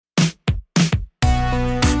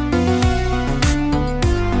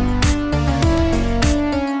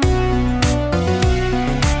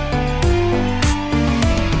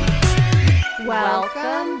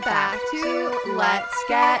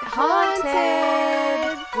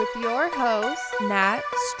Haunted with your hosts, Nat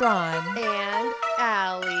Strawn and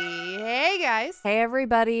Allie. Hey, guys. Hey,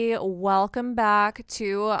 everybody. Welcome back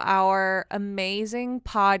to our amazing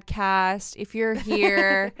podcast. If you're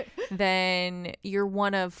here, then you're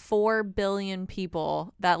one of 4 billion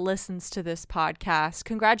people that listens to this podcast.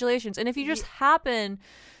 Congratulations. And if you just happen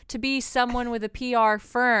to be someone with a PR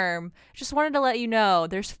firm, just wanted to let you know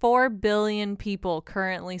there's 4 billion people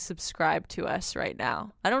currently subscribed to us right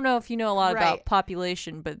now. I don't know if you know a lot about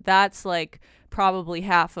population, but that's like probably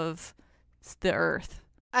half of the earth.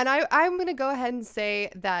 And I'm going to go ahead and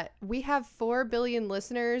say that we have 4 billion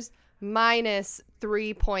listeners minus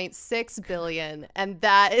 3.6 billion, and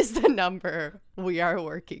that is the number we are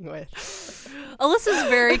working with. Alyssa's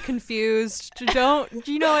very confused. Don't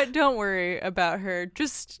worry about her.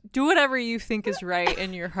 Just do whatever you think is right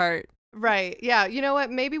in your heart. Right. Yeah. You know what?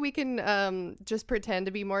 Maybe we can just pretend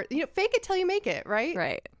to be more, fake it till you make it,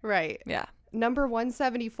 right? Right. Yeah. Number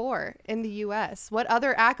 174 in the US. What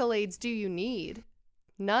other accolades do you need?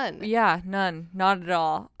 None. Yeah, none. Not at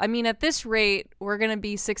all. I mean, at this rate, we're going to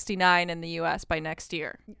be 69 in the US by next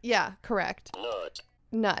year. Yeah, correct.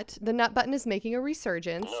 Nut. The nut button is making a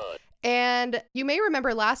resurgence. And you may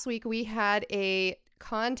remember last week we had a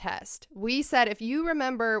contest. We said if you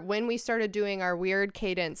remember when we started doing our weird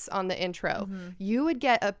cadence on the intro, you would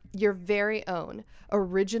get your very own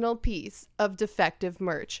original piece of defective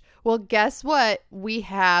merch. Well, guess what? We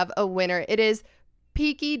have a winner. It is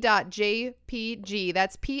Piki.jpg.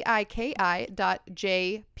 That's PIKI.jpg.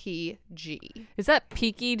 Is that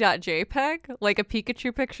Piki.jpg? Like a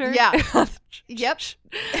Pikachu picture? Yeah. Yep.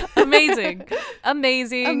 Amazing.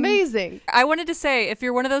 I wanted to say, if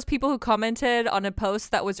you're one of those people who commented on a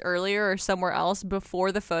post that was earlier or somewhere else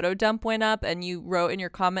before the photo dump went up, and you wrote in your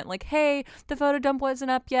comment like, hey, the photo dump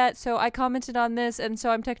wasn't up yet, so I commented on this, and so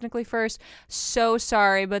I'm technically first. So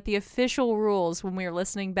sorry, but the official rules when we were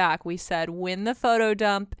listening back, we said when the photo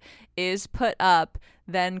dump is put up,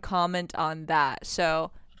 then comment on that.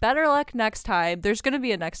 So better luck next time. There's going to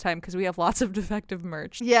be a next time because we have lots of defective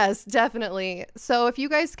merch. Yes, definitely. So if you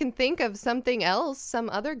guys can think of something else,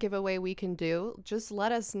 some other giveaway we can do, just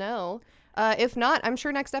let us know. If not, I'm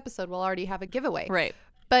sure next episode we'll already have a giveaway. Right.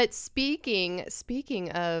 But speaking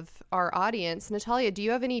of our audience, Natalia, do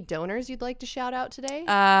you have any donors you'd like to shout out today?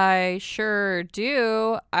 I sure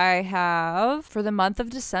do. I have, for the month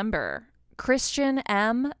of December, Christian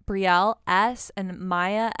M, Brielle S, and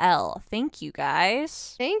Maya L. Thank you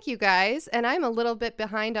guys. And I'm a little bit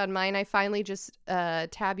behind on mine. I finally just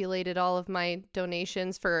tabulated all of my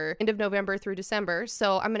donations for end of November through December.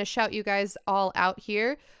 So I'm going to shout you guys all out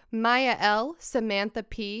here. Maya L, Samantha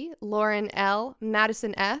P, Lauren L,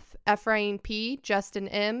 Madison F, Ephraim P, Justin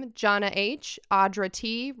M, Jonna H, Audra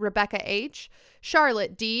T, Rebecca H,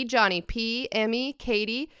 Charlotte D, Johnny P, Emmy,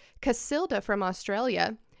 Katie, Casilda from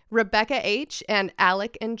Australia, Rebecca H, and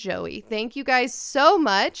Alec and Joey. Thank you guys so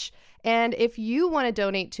much. And if you want to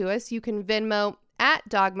donate to us, you can Venmo at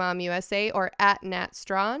DogMomUSA or at Nat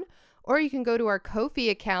Strawn, or you can go to our Ko-fi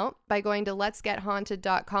account by going to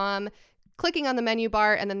letsgethaunted.com, clicking on the menu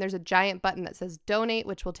bar, and then there's a giant button that says donate,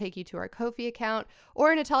 which will take you to our Ko-fi account.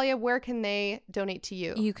 Or Natalia, where can they donate to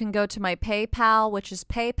you? You can go to my PayPal, which is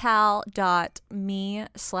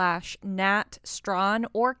paypal.me/NatStrawn,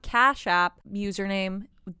 or Cash App username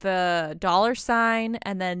the $,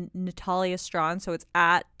 and then Natalia Strawn, so it's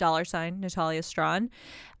at $ Natalia Strawn,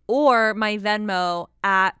 or my Venmo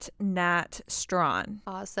at Nat Strawn.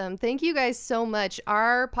 Awesome. Thank you guys so much.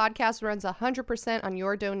 Our podcast runs 100% on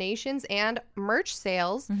your donations and merch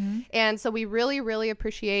sales. And so we really, really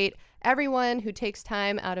appreciate everyone who takes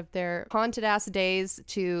time out of their haunted ass days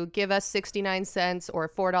to give us 69 cents or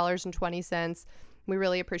 $4.20. We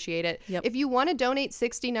really appreciate it. Yep. If you want to donate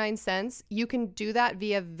 69 cents, you can do that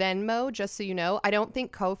via Venmo, just so you know. I don't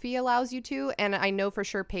think Ko-fi allows you to, and I know for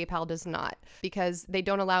sure PayPal does not, because they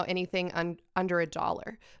don't allow anything under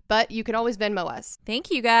 $1. But you can always Venmo us.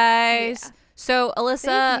 Thank you guys. Yeah. So,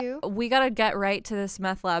 Alyssa, we got to get right to this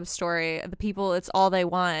meth lab story. The people, it's all they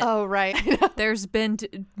want. Oh, right. There's been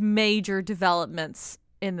major developments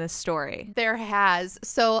in this story. There has.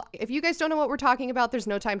 So if you guys don't know what we're talking about, there's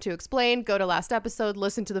no time to explain. Go to last episode,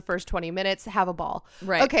 listen to the first 20 minutes, have a ball.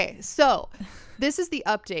 Right. Okay, so this is the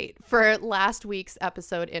update for last week's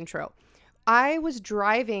episode intro. I was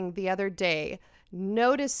driving the other day,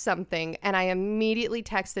 noticed something, and I immediately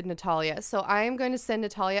texted Natalia. So I am going to send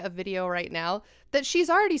Natalia a video right now that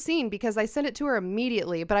she's already seen because I sent it to her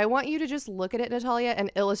immediately. But I want you to just look at it, Natalia,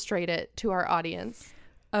 and illustrate it to our audience.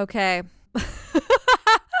 Okay.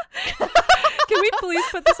 Can we please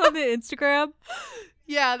put this on the Instagram?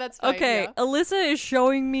 Yeah, that's fine. Okay, yeah. Alyssa is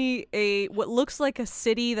showing me what looks like a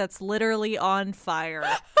city that's literally on fire.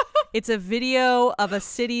 It's a video of a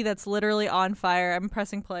city that's literally on fire. I'm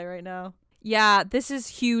pressing play right now. Yeah, this is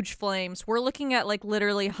huge flames. We're looking at like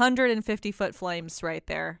literally 150-foot flames right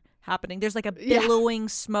there happening. There's like a billowing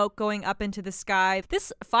smoke going up into the sky.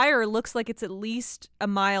 This fire looks like it's at least a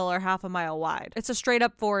mile or half a mile wide. It's a straight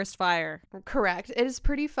up forest fire. Correct. It is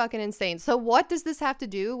pretty fucking insane. So what does this have to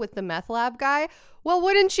do with the meth lab guy? Well,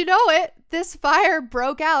 wouldn't you know it? This fire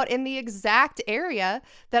broke out in the exact area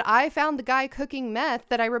that I found the guy cooking meth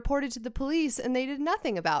that I reported to the police and they did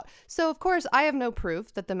nothing about. So, of course, I have no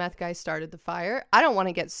proof that the meth guy started the fire. I don't want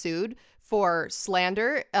to get sued for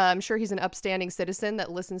slander. I'm sure he's an upstanding citizen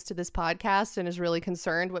that listens to this podcast and is really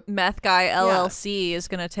concerned with Meth Guy LLC is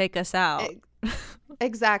going to take us out.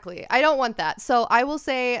 Exactly. I don't want that. So I will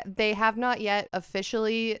say they have not yet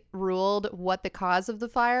officially ruled what the cause of the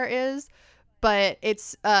fire is, but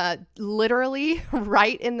it's literally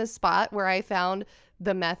right in the spot where I found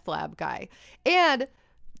the meth lab guy. And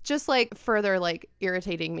just like further like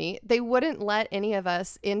irritating me, they wouldn't let any of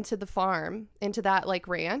us into the farm, into that like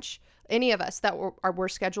ranch, any of us that were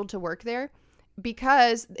scheduled to work there,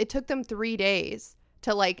 because it took them 3 days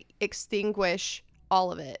to like extinguish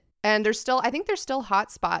all of it. And I think there's still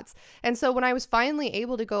hot spots. And so when I was finally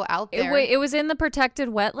able to go out there. Wait, it was in the protected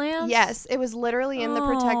wetlands? Yes, it was literally in the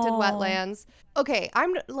protected wetlands. Okay,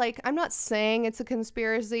 I'm not saying it's a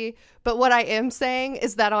conspiracy, but what I am saying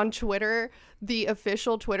is that on Twitter, the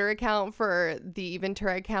official Twitter account for the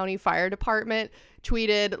Ventura County Fire Department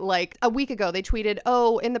tweeted like a week ago. They tweeted,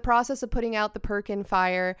 "Oh, in the process of putting out the Perkin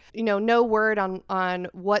fire, no word on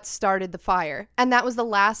what started the fire." And that was the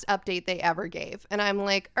last update they ever gave. And I'm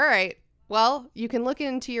like, all right, well, you can look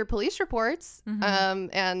into your police reports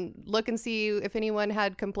and look and see if anyone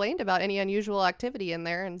had complained about any unusual activity in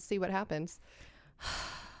there and see what happens.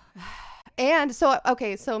 And so,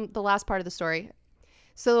 okay, so the last part of the story.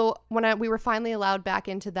 So when we were finally allowed back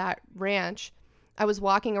into that ranch, I was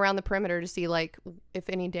walking around the perimeter to see like if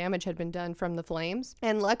any damage had been done from the flames.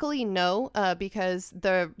 And luckily, no, because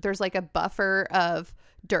there's like a buffer of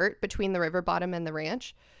dirt between the river bottom and the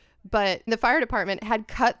ranch. But the fire department had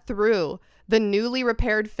cut through the newly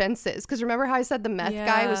repaired fences. Because remember how I said the meth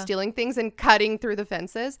guy was stealing things and cutting through the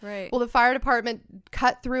fences? Right. Well, the fire department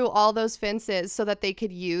cut through all those fences so that they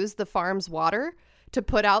could use the farm's water to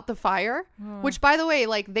put out the fire. Which, by the way,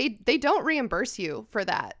 like they don't reimburse you for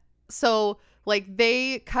that. So like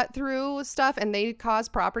they cut through stuff and they cause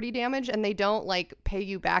property damage and they don't like pay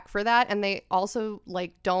you back for that. And they also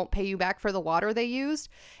like don't pay you back for the water they used.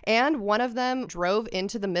 And one of them drove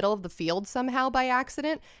into the middle of the field somehow by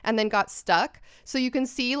accident and then got stuck. So you can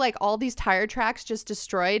see like all these tire tracks just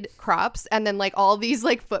destroyed crops and then like all these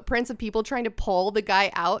like footprints of people trying to pull the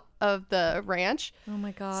guy out of the ranch. Oh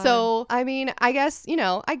my God. So, I mean, I guess,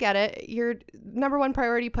 I get it. Your number one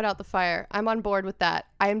priority, put out the fire. I'm on board with that.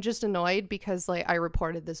 I am just annoyed because like I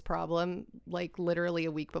reported this problem like literally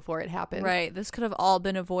a week before it happened. Right. This could have all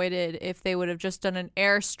been avoided if they would have just done an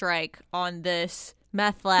airstrike on this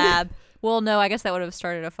meth lab. Well, no, I guess that would have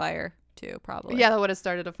started a fire too, probably. Yeah, that would have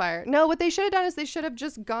started a fire. No, what they should have done is they should have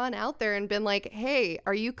just gone out there and been like, hey,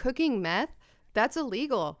 are you cooking meth? That's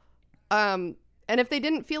illegal. And if they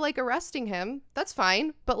didn't feel like arresting him, that's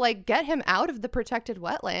fine. But like get him out of the protected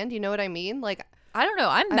wetland. You know what I mean? Like, I don't know.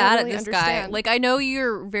 I'm mad at this guy. Like, I know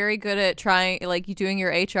you're very good at trying, like, you doing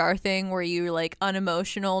your HR thing where you're like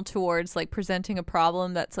unemotional towards like presenting a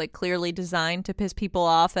problem that's like clearly designed to piss people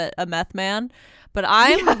off at a meth man. But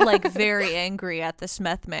I'm like very angry at this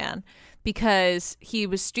meth man because he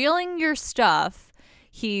was stealing your stuff.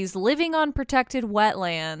 He's living on protected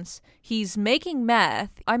wetlands. He's making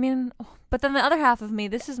meth. I mean, but then the other half of me,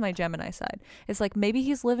 this is my Gemini side. It's like maybe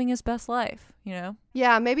he's living his best life,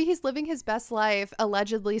 Yeah, maybe he's living his best life,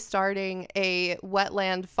 allegedly starting a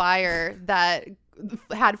wetland fire that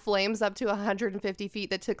had flames up to 150 feet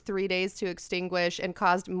that took 3 days to extinguish and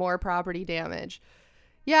caused more property damage.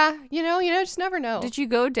 Yeah, you just never know. Did you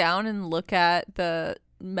go down and look at the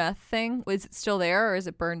meth thing? Was it still there or is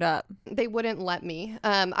it burned up? They wouldn't let me.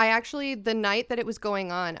 I actually, the night that it was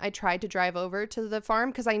going on, I tried to drive over to the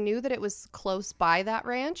farm because I knew that it was close by that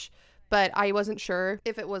ranch, but I wasn't sure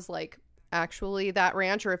if it was like actually that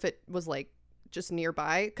ranch or if it was like just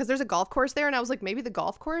nearby because there's a golf course there and I was like maybe the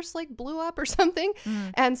golf course like blew up or something.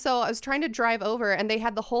 And so I was trying to drive over and they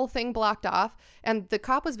had the whole thing blocked off and the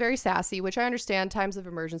cop was very sassy, which I understand times of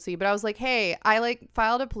emergency, but I was like, hey, I like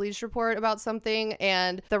filed a police report about something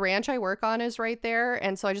and the ranch I work on is right there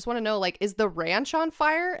and so I just want to know like is the ranch on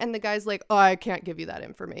fire? And the guy's like, oh, I can't give you that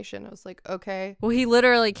information. I was like, okay. Well, he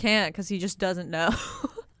literally can't because he just doesn't know.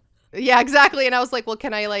 Yeah, exactly. And I was like, well,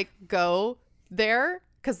 can I like go there?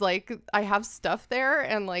 Because like I have stuff there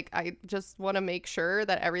and like I just want to make sure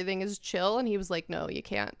that everything is chill. And he was like, no, you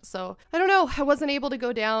can't. So I don't know. I wasn't able to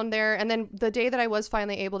go down there. And then the day that I was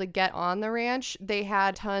finally able to get on the ranch, they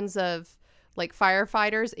had tons of like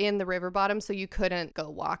firefighters in the river bottom. So you couldn't go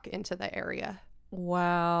walk into the area.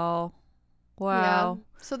 Wow. Yeah.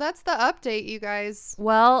 So that's the update, you guys.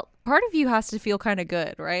 Well, part of you has to feel kind of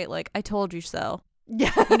good, right? Like, I told you so.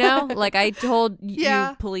 Yeah. You know, like I told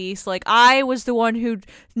you police, like I was the one who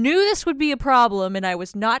knew this would be a problem and I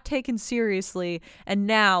was not taken seriously. And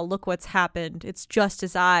now look what's happened. It's just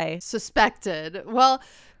as I suspected. Well,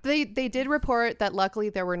 they did report that luckily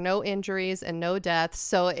there were no injuries and no deaths.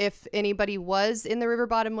 So if anybody was in the river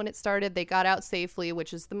bottom when it started, they got out safely,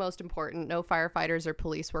 which is the most important. No firefighters or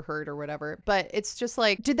police were hurt or whatever. But it's just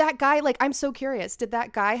like, did that guy, like, I'm so curious, did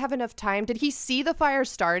that guy have enough time? Did he see the fire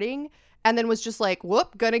starting and then was just like,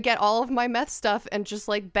 whoop, gonna get all of my meth stuff and just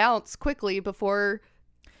like bounce quickly before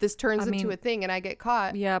this turns into a thing and I get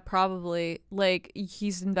caught? Yeah, probably. Like,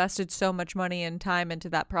 he's invested so much money and time into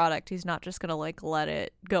that product. He's not just gonna like let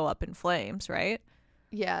it go up in flames, right?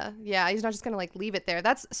 Yeah. He's not just gonna like leave it there.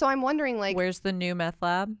 So I'm wondering, like, where's the new meth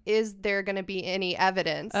lab? Is there gonna be any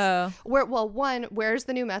evidence? One, where's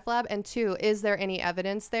the new meth lab? And two, is there any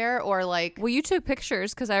evidence there? Or like, well, you took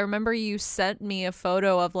pictures because I remember you sent me a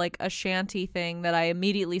photo of like a shanty thing that I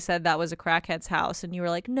immediately said that was a crackhead's house, and you were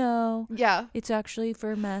like, no, yeah, it's actually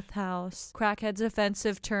for meth house. Crackhead's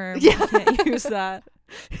offensive term. Yeah, you can't use that.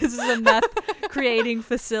 This is a meth creating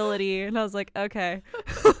facility, and I was like, okay.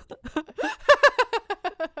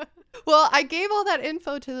 Well, I gave all that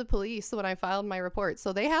info to the police when I filed my report,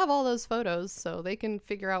 so they have all those photos, so they can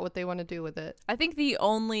figure out what they want to do with it. I think the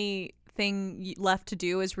only thing left to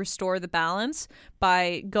do is restore the balance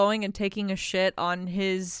by going and taking a shit on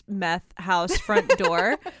his meth house front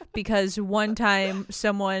door, because one time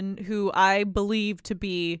someone who I believe to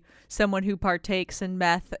be someone who partakes in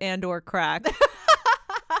meth and or crack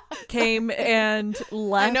came and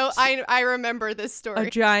left. I remember this story. A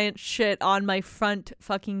giant shit on my front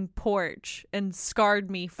fucking porch and scarred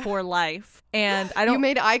me for life. And I don't. You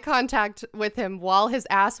made eye contact with him while his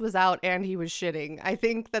ass was out and he was shitting. I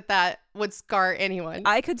think that would scar anyone.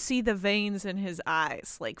 I could see the veins in his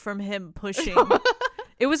eyes, like from him pushing.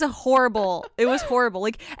 It was horrible.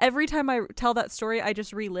 Like every time I tell that story, I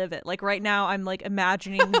just relive it. Like right now, I'm like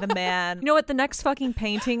imagining the man. You know what? The next fucking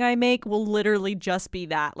painting I make will literally just be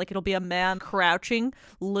that. Like it'll be a man crouching,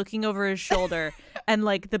 looking over his shoulder, and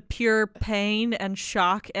like the pure pain and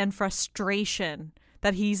shock and frustration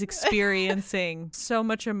that he's experiencing. So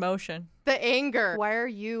much emotion. The anger. Why are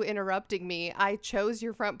you interrupting me? I chose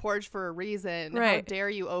your front porch for a reason. Right. How dare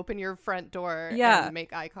you open your front door and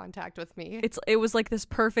make eye contact with me? It was like this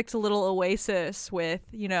perfect little oasis with,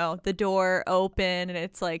 you know, the door open, and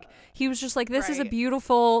it's like he was just like, this is a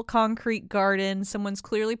beautiful concrete garden. Someone's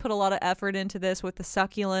clearly put a lot of effort into this with the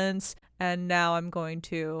succulents, and now I'm going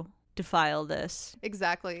to defile this.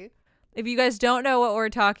 Exactly. If you guys don't know what we're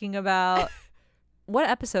talking about, what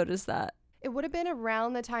episode is that? It would have been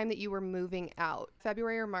around the time that you were moving out,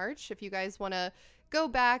 February or March. If you guys want to go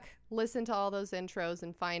back, listen to all those intros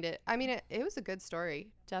and find it. I mean, it was a good story,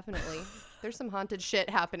 definitely. There's some haunted shit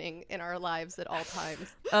happening in our lives at all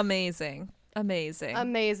times. Amazing.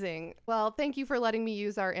 Well, thank you for letting me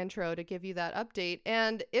use our intro to give you that update.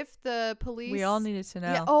 And if the police... We all needed to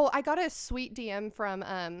know. Yeah, I got a sweet DM from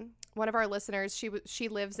one of our listeners. She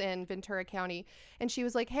lives in Ventura County, and she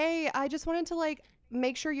was like, hey, I just wanted to like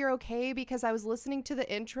make sure you're okay because I was listening to the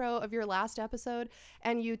intro of your last episode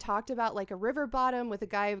and you talked about like a river bottom with a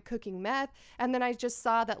guy cooking meth, and then I just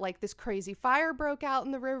saw that like this crazy fire broke out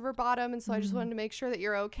in the river bottom, and so I just wanted to make sure that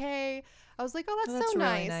you're okay. I was like, that's so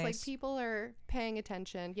really nice. Like people are paying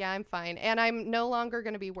attention. Yeah, I'm fine, and I'm no longer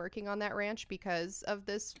going to be working on that ranch because of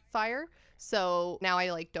this fire. So now I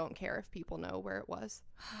like don't care if people know where it was.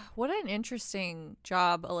 What an interesting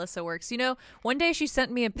job Alyssa works. You know, one day she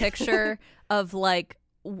sent me a picture of like,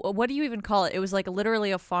 what do you even call it? It was like literally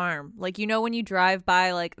a farm. Like, you know, when you drive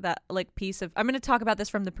by like that like piece of, I'm going to talk about this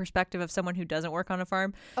from the perspective of someone who doesn't work on a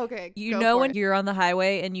farm. Okay. You know, when you're on the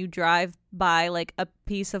highway and you drive by like a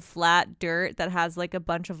piece of flat dirt that has like a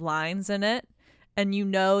bunch of lines in it, and you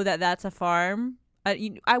know that that's a farm. What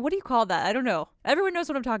do you call that? I don't know. Everyone knows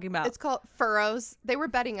what I'm talking about. It's called furrows. They were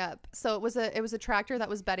bedding up. So it was a tractor that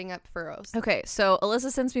was bedding up furrows. Okay, so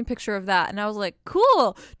Alyssa sends me a picture of that, and I was like,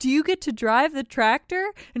 cool. Do you get to drive the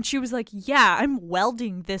tractor? And she was like, yeah, I'm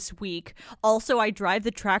welding this week. Also, I drive the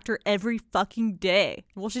tractor every fucking day.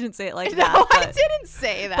 Well, she didn't say it like that. No, I didn't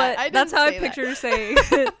say that. But that's how I pictured her saying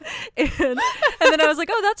it. and then I was like,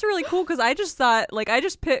 oh, that's really cool, because I just thought, like, I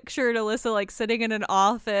just pictured Alyssa, like, sitting in an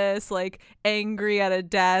office, like, angry at a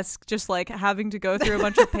desk, just, like, having to go through a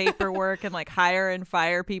bunch of paperwork and like hire and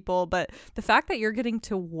fire people. But the fact that you're getting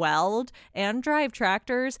to weld and drive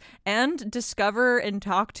tractors and discover and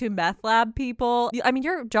talk to meth lab people, I mean,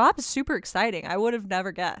 your job is super exciting. I would have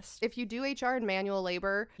never guessed. If you do HR and manual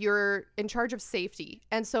labor, you're in charge of safety.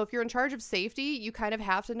 And so if you're in charge of safety, you kind of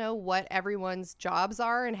have to know what everyone's jobs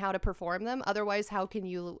are and how to perform them. Otherwise, how can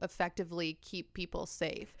you effectively keep people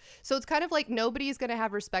safe? So it's kind of like nobody's going to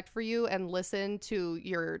have respect for you and listen to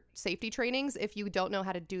your safety trainings if you don't know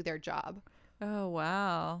how to do their job. Oh,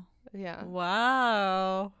 wow. Yeah.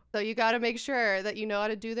 Wow. So you got to make sure that you know how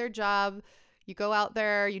to do their job. You go out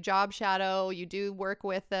there, you job shadow, you do work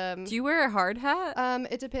with them. Do you wear a hard hat?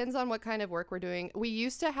 It depends on what kind of work we're doing. We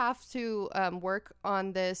used to have to work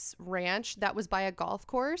on this ranch that was by a golf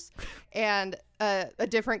course, and a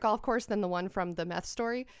different golf course than the one from the meth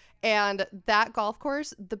story. And that golf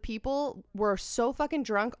course, the people were so fucking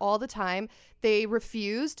drunk all the time. They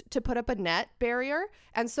refused to put up a net barrier.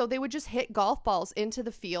 And so they would just hit golf balls into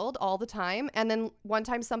the field all the time. And then one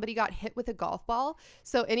time somebody got hit with a golf ball.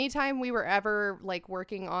 So anytime we were ever like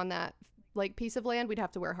working on that like piece of land, we'd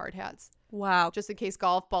have to wear hard hats. Wow. Just in case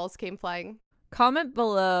golf balls came flying. Comment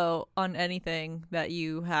below on anything that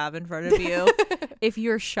you have in front of you if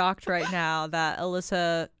you're shocked right now that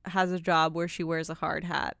Alyssa has a job where she wears a hard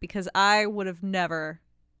hat, because I would have never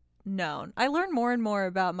known. I learn more and more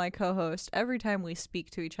about my co-host every time we speak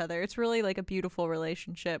to each other. It's really like a beautiful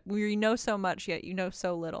relationship where you know so much yet you know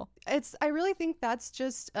so little. I really think that's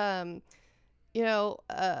just a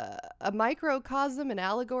microcosm, an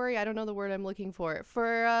allegory. I don't know the word I'm looking for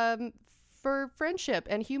friendship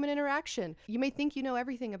and human interaction. You may think you know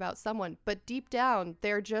everything about someone, but deep down,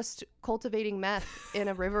 they're just cultivating meth in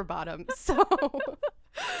a river bottom. So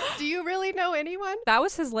do you really know anyone? That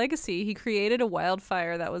was his legacy. He created a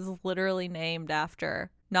wildfire that was literally named after,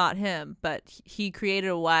 not him, but he created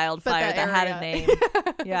a wildfire that had a name.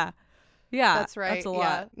 Yeah. Yeah, that's right. That's a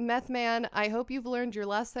lot. Yeah. Meth man, I hope you've learned your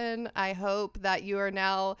lesson. I hope that you are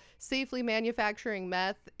now safely manufacturing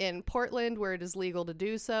meth in Portland where it is legal to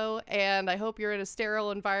do so. And I hope you're in a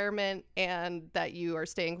sterile environment and that you are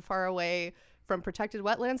staying far away from protected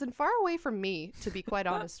wetlands and far away from me, to be quite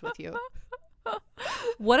honest with you.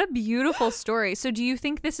 What a beautiful story. So do you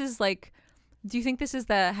think this is the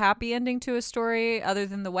happy ending to a story other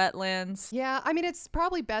than the wetlands? Yeah, I mean, it's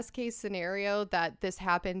probably best case scenario that this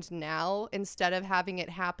happened now instead of having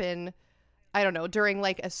it happen, I don't know, during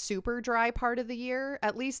like a super dry part of the year.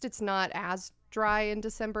 At least it's not as dry in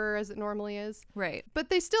December as it normally is. Right. But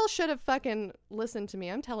they still should have fucking listened to me.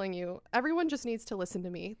 I'm telling you, everyone just needs to listen to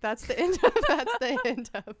me. That's the end of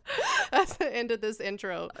that's the end of this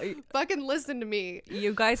intro. Fucking listen to me.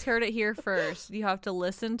 You guys heard it here first. You have to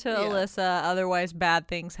listen to Alyssa, otherwise bad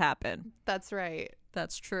things happen. That's right.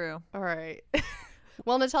 That's true. All right.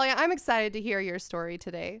 Well, Natalia, I'm excited to hear your story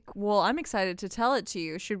today. Well, I'm excited to tell it to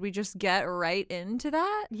you. Should we just get right into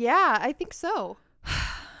that? Yeah, I think so.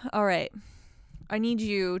 All right. I need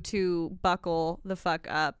you to buckle the fuck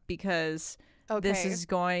up because this is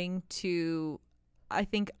going to, I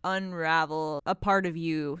think, unravel a part of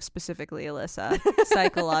you specifically, Alyssa,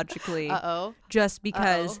 psychologically. Uh-oh. Just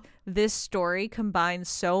because this story combines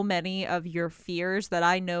so many of your fears that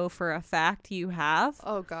I know for a fact you have.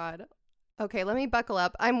 Oh, God. Okay, let me buckle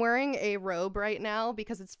up. I'm wearing a robe right now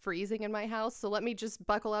because it's freezing in my house, so let me just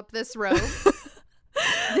buckle up this robe.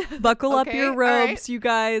 Buckle up your robes, you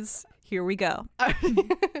guys. Here we go.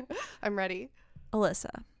 I'm ready.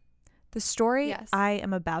 Alyssa, the story I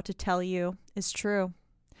am about to tell you is true.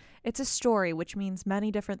 It's a story which means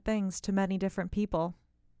many different things to many different people.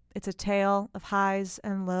 It's a tale of highs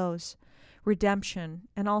and lows, redemption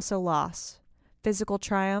and also loss, physical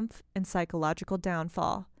triumph and psychological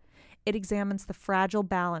downfall. It examines the fragile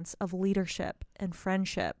balance of leadership and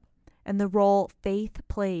friendship and the role faith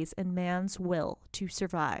plays in man's will to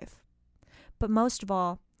survive. But most of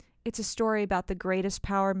all, it's a story about the greatest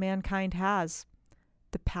power mankind has,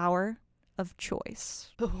 the power of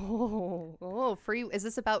choice. Free. Is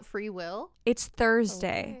this about free will? It's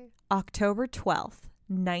Thursday, October 12th,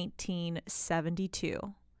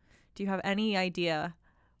 1972. Do you have any idea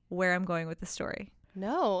where I'm going with the story?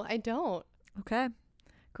 No, I don't. Okay.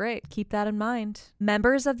 Great. Keep that in mind.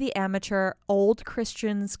 Members of the amateur Old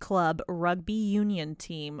Christians Club rugby union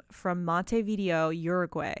team from Montevideo,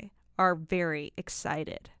 Uruguay, are very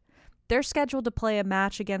excited. They're scheduled to play a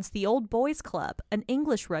match against the Old Boys Club, an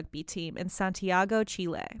English rugby team in Santiago,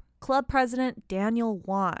 Chile. Club president Daniel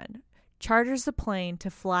Juan charters a plane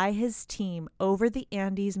to fly his team over the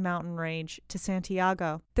Andes mountain range to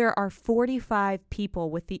Santiago. There are 45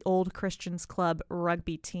 people with the Old Christians Club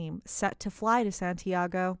rugby team set to fly to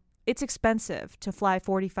Santiago. It's expensive to fly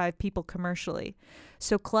 45 people commercially,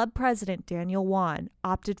 so club president Daniel Juan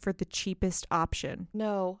opted for the cheapest option.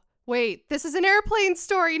 No. Wait, this is an airplane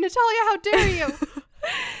story. Natalia, how dare you?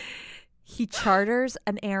 He charters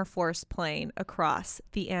an Air Force plane across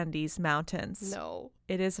the Andes Mountains. No.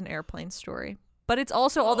 It is an airplane story. But it's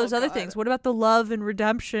also all those other things. What about the love and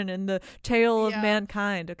redemption and the tale of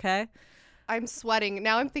mankind, okay? I'm sweating.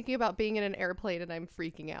 Now I'm thinking about being in an airplane and I'm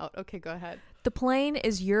freaking out. Okay, go ahead. The plane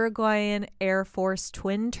is Uruguayan Air Force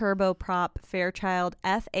twin turboprop Fairchild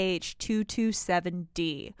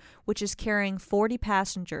FH227D, which is carrying 40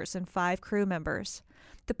 passengers and 5 crew members.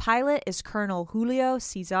 The pilot is Colonel Julio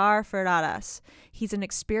Cesar Ferradas. He's an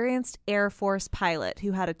experienced Air Force pilot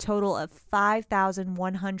who had a total of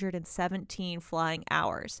 5,117 flying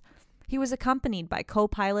hours. He was accompanied by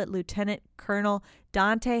co-pilot Lieutenant Colonel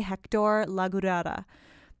Dante Hector Lagurada.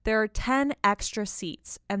 There are 10 extra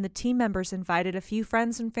seats, and the team members invited a few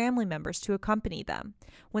friends and family members to accompany them.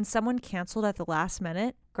 When someone canceled at the last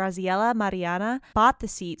minute, Graciela Mariana bought the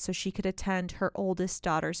seat so she could attend her oldest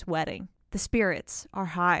daughter's wedding. The spirits are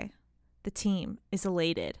high. The team is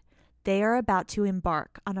elated. They are about to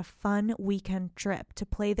embark on a fun weekend trip to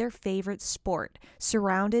play their favorite sport,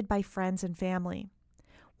 surrounded by friends and family.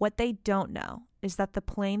 What they don't know is that the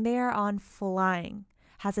plane they are on flying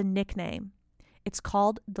has a nickname. It's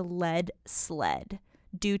called the Lead Sled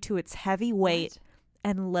due to its heavy weight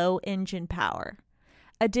and low engine power.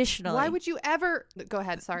 Additionally, why would you ever... Go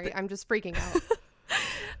ahead, sorry. I'm just freaking out.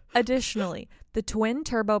 Additionally, the twin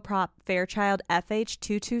turboprop Fairchild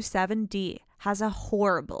FH227D has a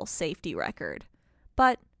horrible safety record.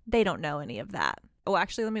 But they don't know any of that. Oh,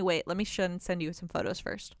 actually, let me send you some photos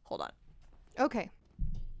first. Hold on. Okay.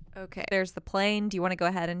 There's the plane. Do you want to go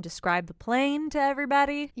ahead and describe the plane to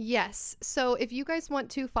everybody? Yes. So if you guys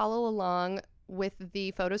want to follow along with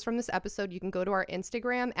the photos from this episode, you can go to our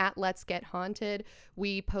Instagram at Let's Get Haunted.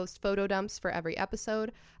 We post photo dumps for every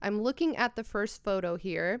episode. I'm looking at the first photo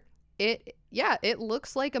here. It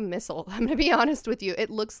looks like a missile. I'm going to be honest with you. It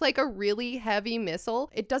looks like a really heavy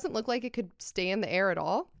missile. It doesn't look like it could stay in the air at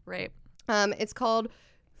all. Right. It's called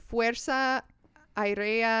Fuerza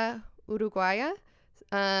Aérea Uruguaya.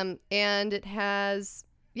 And it has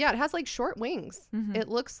like short wings. Mm-hmm. It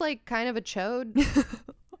looks like kind of a chode.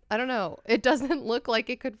 I don't know. It doesn't look like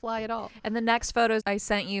it could fly at all. And the next photos I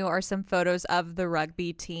sent you are some photos of the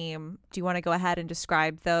rugby team. Do you want to go ahead and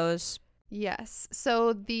describe those? Yes.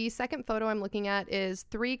 So the second photo I'm looking at is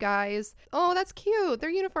 3 guys. Oh, that's cute. Their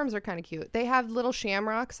uniforms are kind of cute. They have little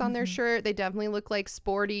shamrocks on their shirt. They definitely look like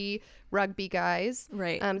sporty rugby guys.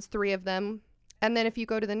 Right. It's 3 of them. And then if you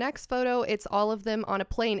go to the next photo, it's all of them on a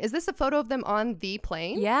plane. Is this a photo of them on the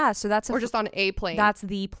plane? Yeah, so that's or just on a plane? That's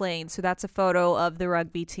the plane. So that's a photo of the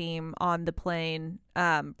rugby team on the plane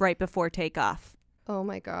right before takeoff. Oh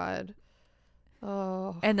my God.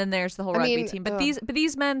 Oh. And then there's the whole rugby team. But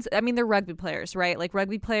these men's, I mean, they're rugby players, right? Like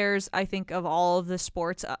rugby players, I think of all of the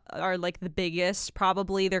sports are like the biggest.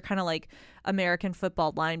 Probably they're kind of like American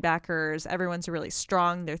football linebackers. Everyone's really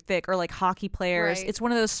strong. They're thick. Or like hockey players. Right. It's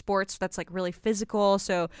one of those sports that's like really physical.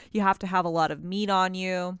 So you have to have a lot of meat on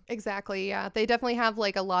you. Exactly. Yeah. They definitely have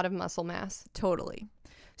like a lot of muscle mass. Totally.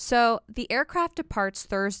 So the aircraft departs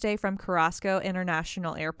Thursday from Carrasco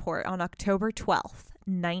International Airport on October 12th.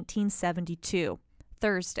 1972,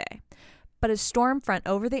 Thursday. But a storm front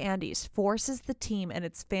over the Andes forces the team and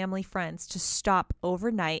its family friends to stop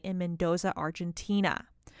overnight in Mendoza, Argentina.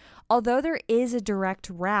 Although there is a direct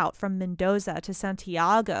route from Mendoza to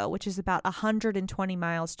Santiago, which is about 120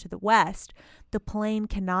 miles to the west, the plane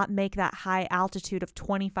cannot make that high altitude of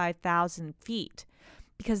 25,000 feet.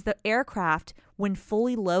 Because the aircraft, when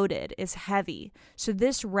fully loaded, is heavy. So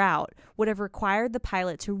this route would have required the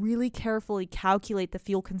pilot to really carefully calculate the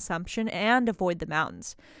fuel consumption and avoid the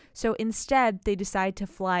mountains. So instead, they decide to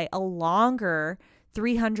fly a longer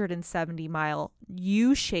 370-mile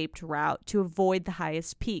U-shaped route to avoid the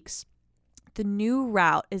highest peaks. The new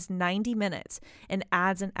route is 90 minutes and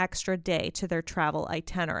adds an extra day to their travel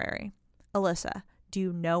itinerary. Alyssa, do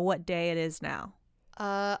you know what day it is now?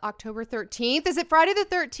 October 13th. Is it Friday the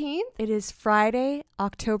 13th? It is Friday,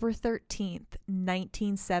 October 13th,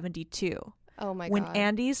 1972. Oh my when God.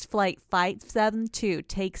 Andes Flight 572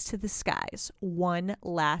 takes to the skies one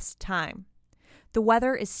last time. The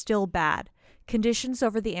weather is still bad. Conditions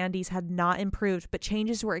over the Andes had not improved, but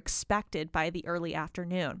changes were expected by the early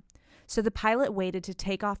afternoon. So the pilot waited to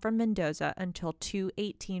take off from Mendoza until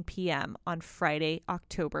 2:18 p.m. on Friday,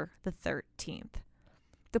 October the 13th.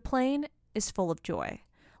 The plane is full of joy.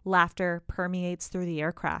 Laughter permeates through the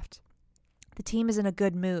aircraft. The team is in a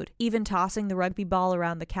good mood, even tossing the rugby ball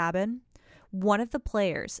around the cabin. One of the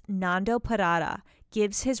players, Nando Parada,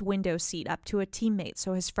 gives his window seat up to a teammate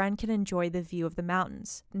so his friend can enjoy the view of the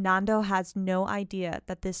mountains. Nando has no idea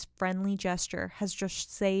that this friendly gesture has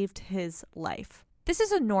just saved his life. This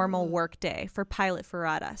is a normal work day for pilot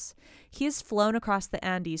Ferradas. He has flown across the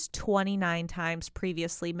Andes 29 times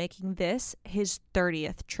previously, making this his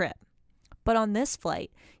 30th trip. But on this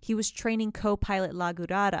flight, he was training co-pilot La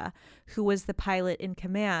Gurara, who was the pilot in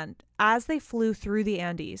command. As they flew through the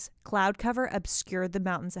Andes, cloud cover obscured the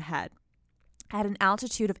mountains ahead. At an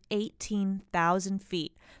altitude of 18,000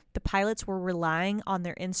 feet, the pilots were relying on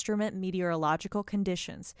their instrument meteorological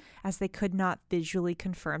conditions as they could not visually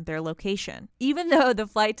confirm their location. Even though the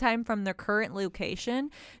flight time from their current location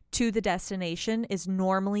to the destination is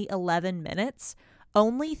normally 11 minutes,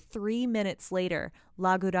 only 3 minutes later,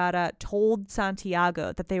 La Gurara told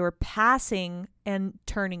Santiago that they were passing and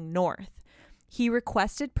turning north. He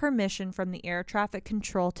requested permission from the air traffic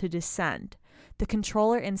control to descend. The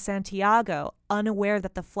controller in Santiago, unaware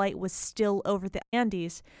that the flight was still over the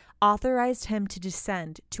Andes, authorized him to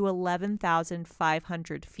descend to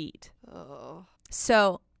 11,500 feet. Oh.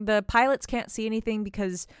 So the pilots can't see anything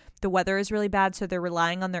because the weather is really bad, so they're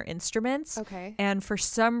relying on their instruments. Okay. And for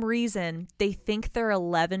some reason, they think they're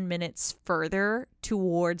 11 minutes further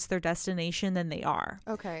towards their destination than they are.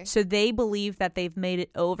 Okay. So they believe that they've made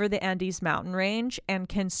it over the Andes mountain range and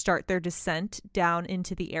can start their descent down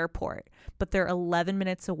into the airport, but they're 11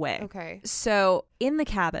 minutes away. Okay. So in the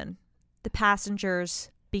cabin, the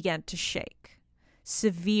passengers began to shake.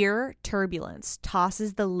 Severe turbulence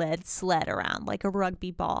tosses the lead sled around like a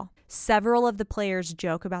rugby ball. Several of the players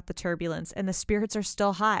joke about the turbulence, and the spirits are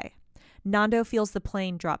still high. Nando feels the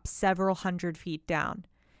plane drop several hundred feet down.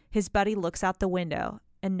 His buddy looks out the window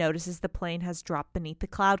and notices the plane has dropped beneath the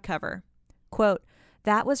cloud cover. Quote,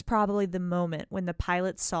 "That was probably the moment when the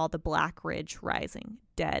pilots saw the black ridge rising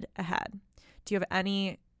dead ahead." Do you have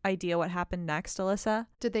any idea what happened next, Alyssa?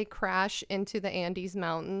 Did they crash into the Andes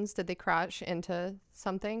Mountains? Did they crash into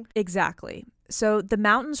something? Exactly. So the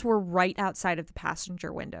mountains were right outside of the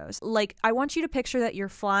passenger windows. Like, I want you to picture that you're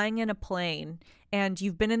flying in a plane and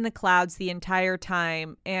you've been in the clouds the entire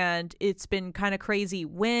time and it's been kind of crazy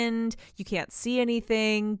wind. You can't see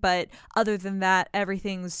anything, but other than that,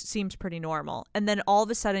 everything seems pretty normal. And then all of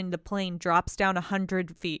a sudden the plane drops down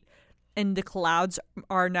 100 feet. And the clouds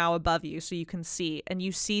are now above you so you can see. And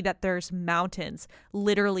you see that there's mountains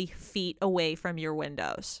literally feet away from your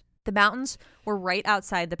windows. The mountains were right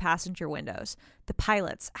outside the passenger windows. The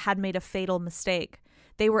pilots had made a fatal mistake.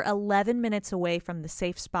 They were 11 minutes away from the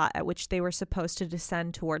safe spot at which they were supposed to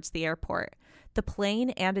descend towards the airport. The plane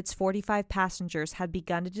and its 45 passengers had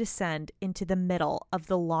begun to descend into the middle of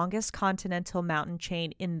the longest continental mountain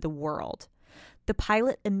chain in the world. The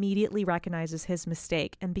pilot immediately recognizes his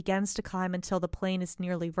mistake and begins to climb until the plane is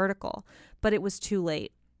nearly vertical, but it was too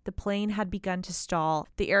late. The plane had begun to stall.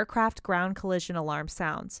 The aircraft ground collision alarm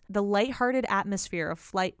sounds. The lighthearted atmosphere of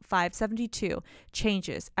Flight 572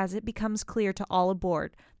 changes as it becomes clear to all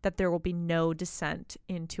aboard that there will be no descent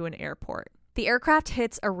into an airport. The aircraft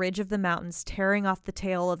hits a ridge of the mountains, tearing off the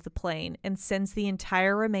tail of the plane, and sends the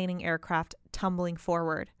entire remaining aircraft tumbling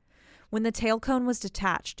forward. When the tail cone was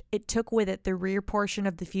detached, it took with it the rear portion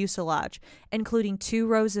of the fuselage, including 2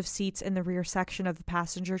 rows of seats in the rear section of the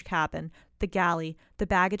passenger cabin, the galley, the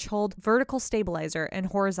baggage hold, vertical stabilizer, and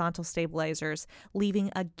horizontal stabilizers,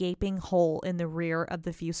 leaving a gaping hole in the rear of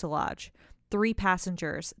the fuselage. 3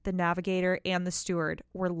 passengers, the navigator and the steward,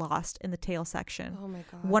 were lost in the tail section. Oh my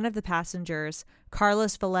God. One of the passengers,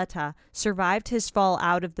 Carlos Valletta, survived his fall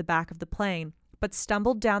out of the back of the plane, but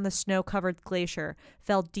stumbled down the snow-covered glacier,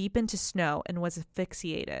 fell deep into snow, and was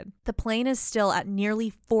asphyxiated. The plane is still at nearly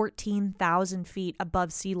 14,000 feet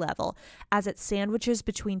above sea level, as it sandwiches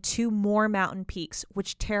between 2 more mountain peaks,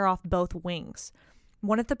 which tear off both wings.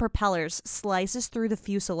 One of the propellers slices through the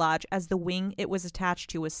fuselage as the wing it was attached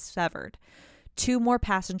to was severed. 2 more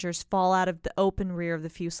passengers fall out of the open rear of the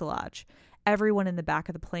fuselage. Everyone in the back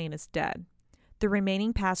of the plane is dead. The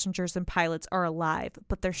remaining passengers and pilots are alive,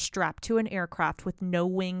 but they're strapped to an aircraft with no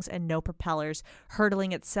wings and no propellers,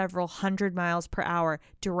 hurtling at several hundred miles per hour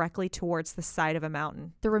directly towards the side of a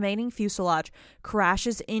mountain. The remaining fuselage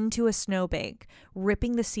crashes into a snowbank,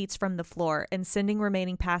 ripping the seats from the floor and sending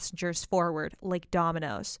remaining passengers forward like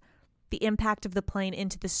dominoes. The impact of the plane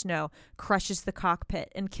into the snow crushes the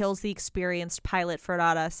cockpit and kills the experienced pilot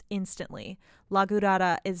Ferradas instantly. La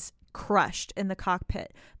Gurada is crushed in the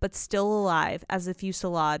cockpit, but still alive as the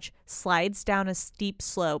fuselage slides down a steep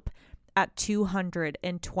slope at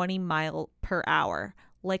 220 miles per hour,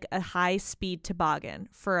 like a high-speed toboggan,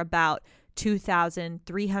 for about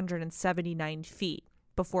 2,379 feet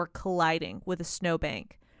before colliding with a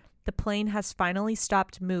snowbank. The plane has finally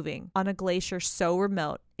stopped moving on a glacier so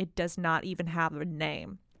remote it does not even have a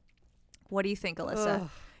name. What do you think, Alyssa? Ugh.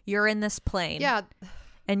 You're in this plane. Yeah.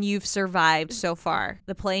 And you've survived so far.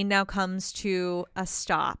 The plane now comes to a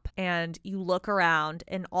stop, and you look around,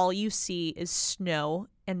 and all you see is snow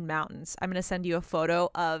and mountains. I'm going to send you a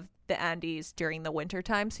photo of the Andes during the winter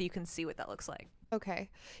time so you can see what that looks like.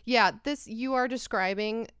 Okay. Yeah, you are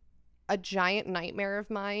describing a giant nightmare of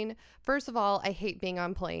mine. First of all, I hate being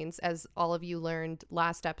on planes, as all of you learned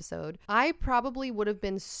last episode. I probably would have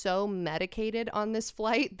been so medicated on this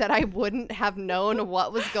flight that I wouldn't have known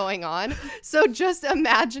what was going on. So just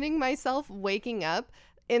imagining myself waking up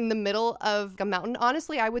in the middle of a mountain,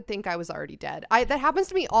 honestly, I would think I was already dead. That happens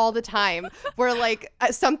to me all the time, where like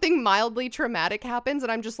something mildly traumatic happens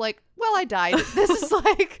and I'm just like, well, I died. This is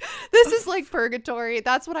like purgatory.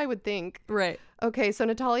 That's what I would think. Right. Okay, so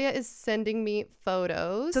Natalia is sending me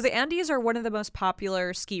photos. So the Andes are one of the most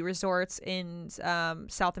popular ski resorts in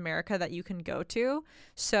South America that you can go to.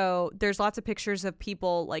 So there's lots of pictures of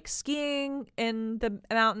people like skiing in the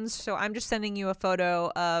mountains. So I'm just sending you a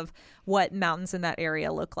photo of what mountains in that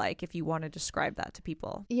area look like if you want to describe that to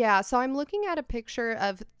people. Yeah, so I'm looking at a picture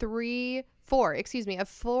of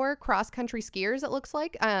four cross-country skiers, it looks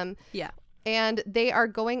like. Yeah. And they are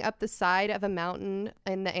going up the side of a mountain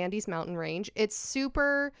in the Andes mountain range. It's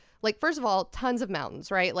super, like, first of all, tons of mountains,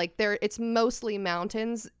 right? Like, it's mostly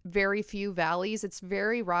mountains, very few valleys. It's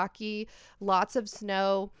very rocky, lots of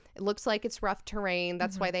snow. It looks like it's rough terrain.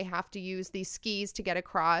 That's why they have to use these skis to get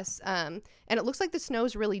across. And it looks like the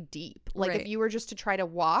snow's really deep. Like, if you were just to try to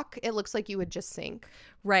walk, it looks like you would just sink.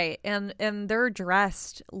 Right. And they're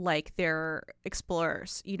dressed like they're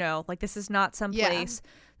explorers, you know? Like, this is not some place...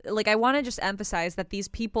 Like, I want to just emphasize that these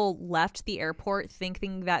people left the airport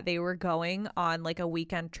thinking that they were going on, like, a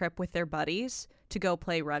weekend trip with their buddies to go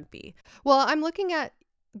play rugby. Well, I'm looking at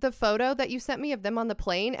the photo that you sent me of them on the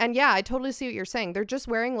plane, and yeah, I totally see what you're saying. They're just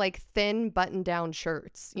wearing, like, thin button-down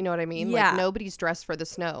shirts. You know what I mean? Yeah. Like, nobody's dressed for the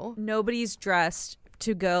snow. Nobody's dressed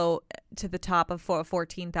to go to the top of a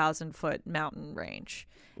 14,000-foot mountain range.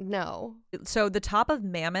 No. So the top of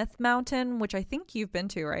Mammoth Mountain, which I think you've been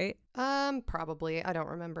to, right? Probably. I don't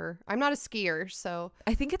remember. I'm not a skier, so.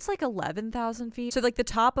 I think it's like 11,000 feet. So like the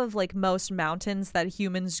top of like most mountains that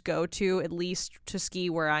humans go to, at least to ski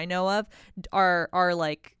where I know of, are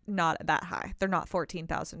like not that high. They're not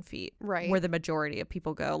 14,000 feet. Right. Where the majority of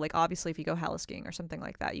people go. Like obviously if you go heli-skiing or something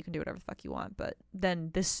like that, you can do whatever the fuck you want. But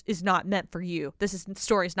then this is not meant for you.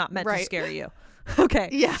 Story is not meant to scare you. Okay.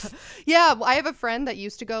 Yeah. Yeah. Well, I have a friend that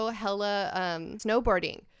used to go hella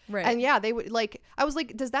snowboarding. Right. And yeah, they would like, I was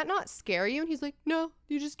like, does that not scare you? And he's like, no,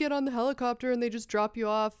 you just get on the helicopter and they just drop you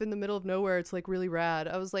off in the middle of nowhere. It's like really rad.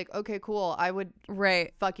 I was like, okay, cool. I would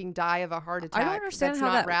fucking die of a heart attack. I don't understand That's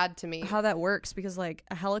how not rad to me. How that works, because like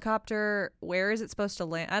a helicopter, where is it supposed to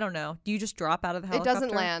land? I don't know. Do you just drop out of the helicopter? It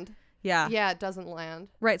doesn't land. Yeah. Yeah, it doesn't land.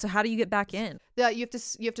 Right. So how do you get back in? Yeah, you have to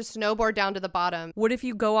snowboard down to the bottom. What if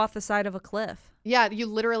you go off the side of a cliff? Yeah, you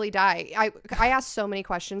literally die. I asked so many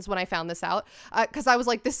questions when I found this out because I was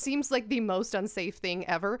like, this seems like the most unsafe thing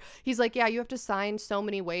ever. He's like, yeah, you have to sign so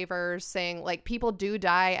many waivers saying like people do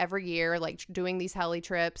die every year, like doing these heli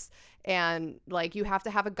trips. And like you have to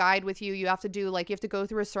have a guide with you. You have to go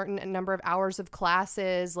through a certain number of hours of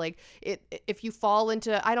classes. Like if you fall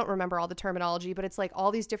into, I don't remember all the terminology, but it's like all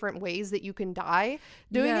these different ways that you can die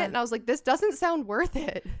doing it. And I was like, this doesn't sound worth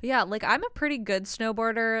it. Yeah, like I'm a pretty good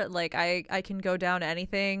snowboarder. Like I can go down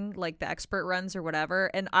anything, like the expert runs or whatever,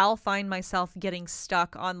 and I'll find myself getting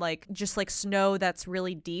stuck on like just like snow that's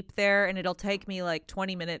really deep there, and it'll take me like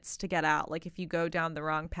 20 minutes to get out. Like if you go down the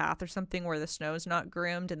wrong path or something where the snow's not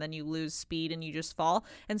groomed and then you lose speed and you just fall,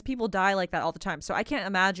 and people die like that all the time. So I can't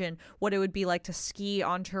imagine what it would be like to ski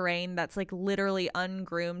on terrain that's like literally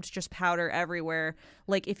ungroomed, just powder everywhere.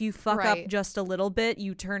 Like if you fuck up just a little bit,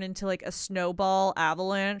 you turn into like a snowball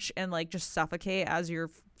avalanche and like just suffocate as you're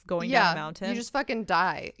going down a mountain. You just fucking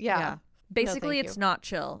die. Yeah. Basically, No, it's not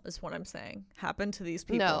chill, is what I'm saying. Happened to these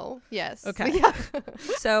people. No. Yes. Okay. Yeah.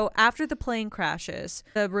 So after the plane crashes,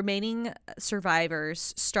 the remaining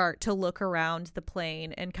survivors start to look around the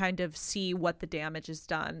plane and kind of see what the damage is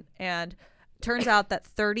done. And turns out that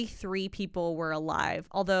 33 people were alive,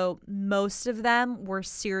 although most of them were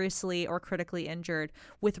seriously or critically injured,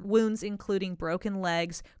 with wounds including broken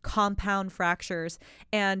legs, compound fractures,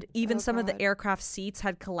 and even some of the aircraft seats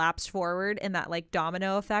had collapsed forward in that like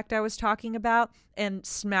domino effect I was talking about and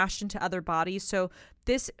smashed into other bodies. So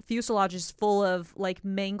this fuselage is full of like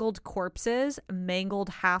mangled corpses, mangled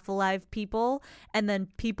half alive people, and then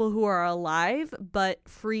people who are alive but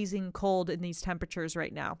freezing cold in these temperatures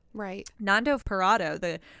right now. Right. Nando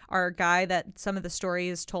Parado, our guy that some of the story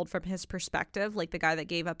is told from his perspective, like the guy that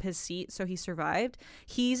gave up his seat so he survived,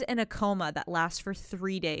 he's in a coma that lasts for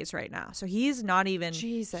 3 days right now. So he's not even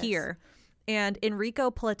here. And Enrico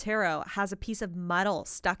Platero has a piece of metal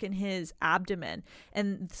stuck in his abdomen,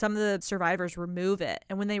 and some of the survivors remove it.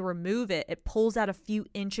 And when they remove it, it pulls out a few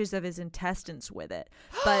inches of his intestines with it.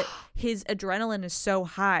 But his adrenaline is so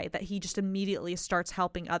high that he just immediately starts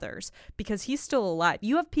helping others because he's still alive.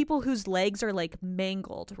 You have people whose legs are like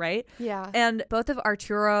mangled, right? Yeah. And both of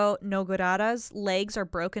Arturo Nogueira's legs are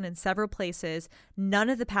broken in several places. None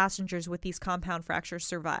of the passengers with these compound fractures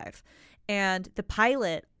survive. And the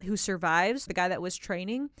pilot who survives, the guy that was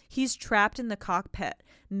training, he's trapped in the cockpit,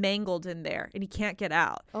 mangled in there, and he can't get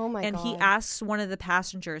out. Oh my God. And he asks one of the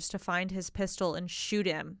passengers to find his pistol and shoot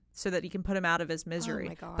him so that he can put him out of his misery. Oh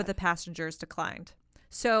my God. But the passengers declined.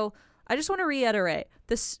 So I just want to reiterate,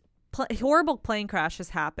 this horrible plane crash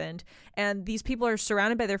has happened, and these people are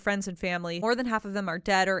surrounded by their friends and family. More than half of them are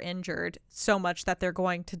dead or injured, so much that they're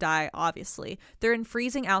going to die, obviously. They're in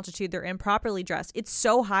freezing altitude. They're improperly dressed. It's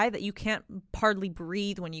so high that you can't hardly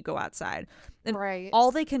breathe when you go outside. And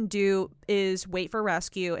all they can do is wait for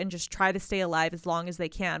rescue and just try to stay alive as long as they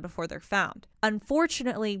can before they're found.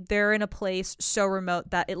 Unfortunately, they're in a place so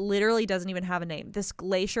remote that it literally doesn't even have a name. This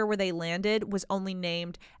glacier where they landed was only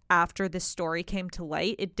named after this story came to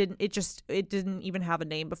light. It didn't even have a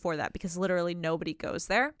name before that because literally nobody goes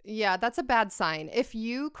there. Yeah, that's a bad sign. If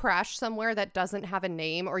you crash somewhere that doesn't have a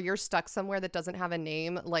name, or you're stuck somewhere that doesn't have a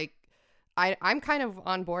name, like I'm kind of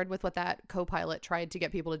on board with what that co-pilot tried to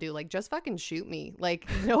get people to do. Like, just fucking shoot me. Like,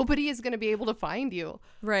 nobody is going to be able to find you.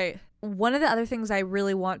 Right. One of the other things I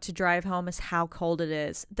really want to drive home is how cold it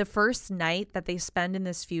is. The first night that they spend in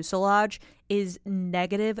this fuselage is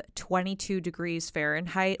negative 22 degrees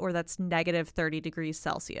Fahrenheit, or that's negative 30 degrees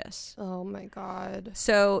Celsius. Oh my God.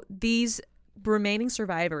 So these remaining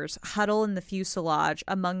survivors huddle in the fuselage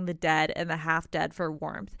among the dead and the half dead for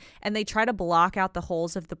warmth, and they try to block out the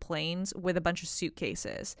holes of the planes with a bunch of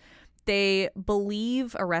suitcases. They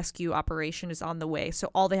believe a rescue operation is on the way,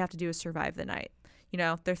 so all they have to do is survive the night. You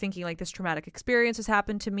know, they're thinking like, this traumatic experience has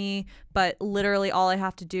happened to me, but literally all I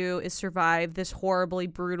have to do is survive this horribly,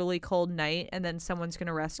 brutally cold night, and then someone's going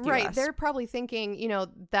to rescue us. Right. They're probably thinking, you know,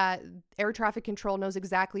 that air traffic control knows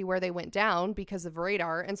exactly where they went down because of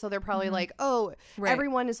radar. And so they're probably like, oh,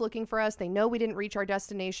 everyone is looking for us. They know we didn't reach our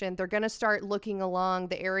destination. They're going to start looking along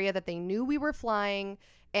the area that they knew we were flying,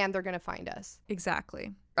 and they're going to find us.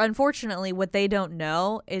 Exactly. Unfortunately, what they don't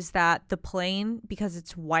know is that the plane, because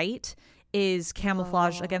it's white, is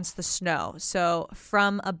camouflaged against the snow. So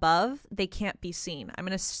from above, they can't be seen. I'm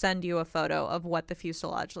going to send you a photo of what the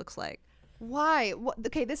fuselage looks like. Why?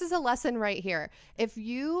 Okay, this is a lesson right here. If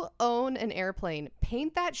you own an airplane,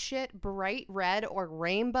 paint that shit bright red or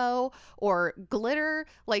rainbow or glitter.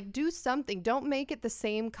 Like, do something. Don't make it the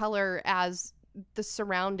same color as the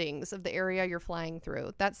surroundings of the area you're flying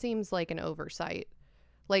through. That seems like an oversight.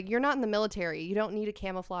 Like, you're not in the military. You don't need a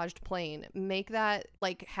camouflaged plane. Make that,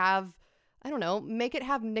 like, have... I don't know, make it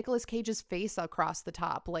have Nicolas Cage's face across the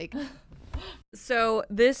top. Like, so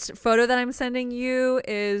this photo that I'm sending you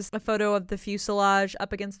is a photo of the fuselage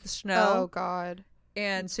up against the snow. Oh God.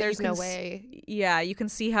 And so there's no way. Yeah, you can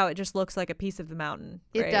see how it just looks like a piece of the mountain.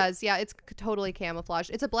 Right? It does. Yeah, it's totally camouflaged.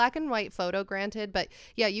 It's a black and white photo, granted, but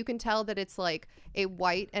yeah, you can tell that it's like a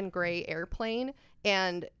white and gray airplane,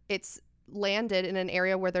 and it's landed in an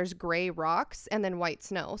area where there's gray rocks and then white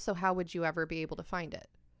snow. So how would you ever be able to find it?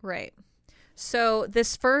 Right. So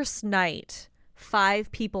this first night,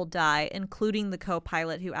 5 people die, including the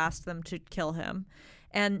co-pilot who asked them to kill him.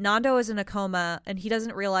 And Nando is in a coma, and he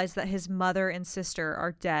doesn't realize that his mother and sister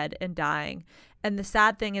are dead and dying. And the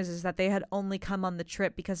sad thing is that they had only come on the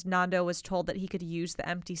trip because Nando was told that he could use the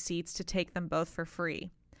empty seats to take them both for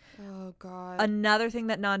free. Oh, God. Another thing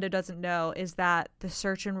that Nando doesn't know is that the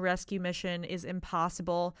search and rescue mission is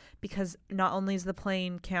impossible because not only is the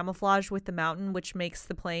plane camouflaged with the mountain, which makes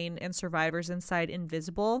the plane and survivors inside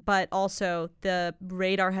invisible, but also the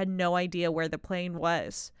radar had no idea where the plane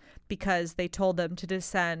was because they told them to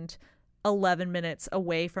descend 11 minutes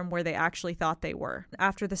away from where they actually thought they were.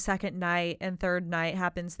 After the second night and third night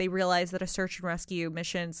happens, they realize that a search and rescue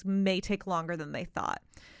missions may take longer than they thought.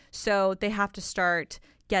 So they have to start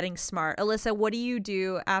getting smart. Alyssa, what do you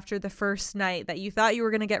do after the first night that you thought you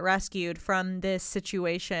were going to get rescued from this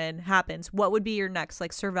situation happens? What would be your next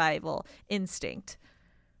survival instinct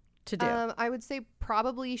to do? I would say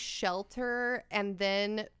probably shelter and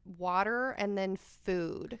then water and then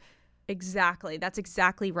food. Exactly. That's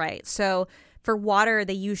exactly right. So for water,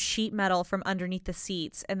 they use sheet metal from underneath the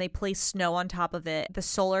seats and they place snow on top of it. The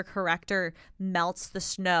solar corrector melts the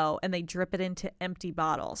snow and they drip it into empty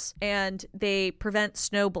bottles. And they prevent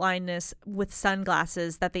snow blindness with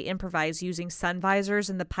sunglasses that they improvise using sun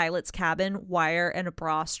visors in the pilot's cabin, wire, and a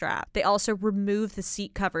bra strap. They also remove the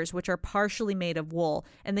seat covers, which are partially made of wool,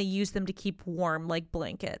 and they use them to keep warm like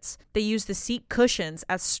blankets. They use the seat cushions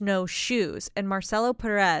as snow shoes, and Marcelo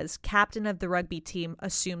Perez, captain of the rugby team,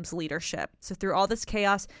 assumes leadership. So through all this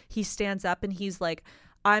chaos, he stands up and he's like,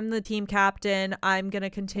 I'm the team captain. I'm going to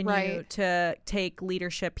continue to take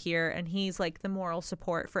leadership here. And he's like the moral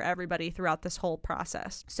support for everybody throughout this whole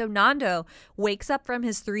process. So Nando wakes up from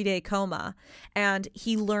his 3-day coma and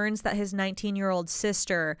he learns that his 19-year-old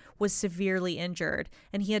sister was severely injured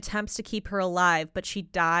and he attempts to keep her alive, but she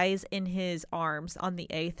dies in his arms on the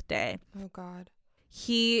 8th day. Oh, God.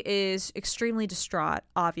 He is extremely distraught,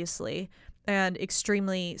 obviously, and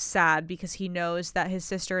extremely sad because he knows that his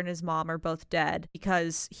sister and his mom are both dead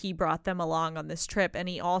because he brought them along on this trip. And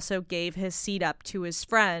he also gave his seat up to his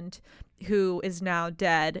friend who is now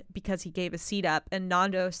dead because he gave a seat up. And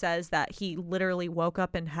Nando says that he literally woke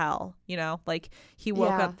up in hell, he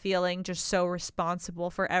woke up feeling just so responsible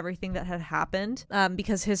for everything that had happened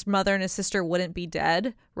because his mother and his sister wouldn't be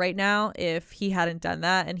dead right now if he hadn't done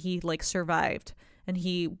that. And he survived. And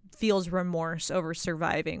he feels remorse over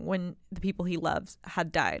surviving when the people he loves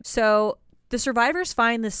had died. So the survivors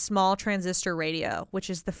find this small transistor radio, which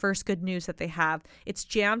is the first good news that they have. It's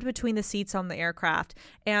jammed between the seats on the aircraft,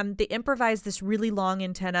 and they improvise this really long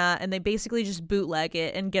antenna, and they basically just bootleg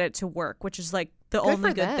it and get it to work, which is the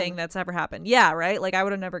only good thing that's ever happened. Yeah, right? I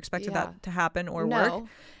would have never expected that to happen or work.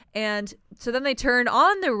 And so then they turn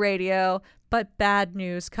on the radio, but bad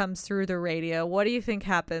news comes through the radio. What do you think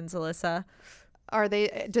happens, Alyssa?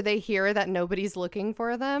 Do they hear that nobody's looking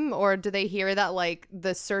for them, or do they hear that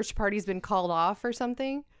the search party's been called off or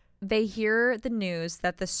something? They hear the news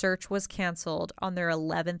that the search was canceled on their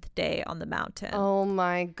 11th day on the mountain. Oh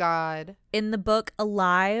my God. In the book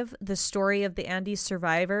Alive, the story of the Andes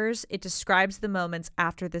survivors, it describes the moments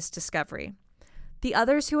after this discovery. The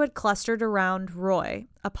others who had clustered around Roy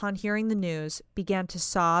upon hearing the news began to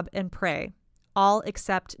sob and pray, all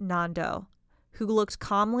except Nando, who looked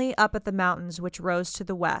calmly up at the mountains which rose to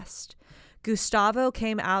the west. Gustavo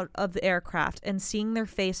came out of the aircraft and, seeing their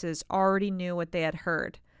faces, already knew what they had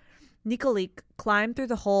heard. Nikolic climbed through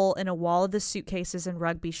the hole in a wall of the suitcases and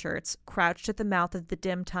rugby shirts, crouched at the mouth of the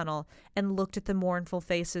dim tunnel, and looked at the mournful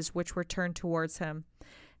faces which were turned towards him.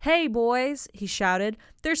 "Hey, boys," he shouted,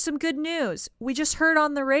 "there's some good news. We just heard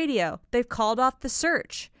on the radio. They've called off the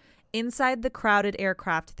search." Inside the crowded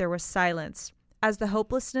aircraft, there was silence. As the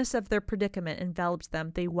hopelessness of their predicament enveloped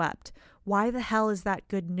them, they wept. "Why the hell is that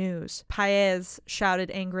good news?" Paez shouted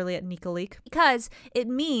angrily at Nikolic. "Because it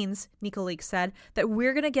means," Nikolic said, "that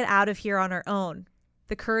we're going to get out of here on our own."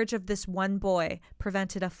 The courage of this one boy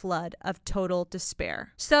prevented a flood of total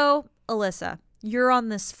despair. So, Alyssa, you're on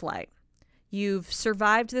this flight. You've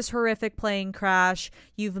survived this horrific plane crash.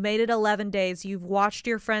 You've made it 11 days. You've watched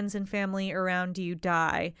your friends and family around you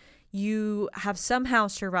die. You have somehow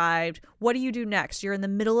survived. What do you do next? You're in the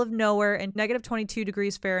middle of nowhere and negative 22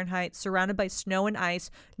 degrees Fahrenheit, surrounded by snow and ice,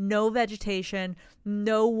 no vegetation,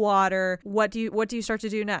 no water. What do you start to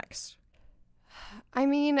do next? I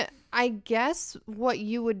mean, I guess what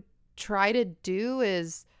you would try to do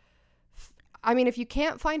is, if you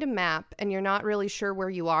can't find a map and you're not really sure where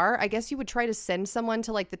you are, I guess you would try to send someone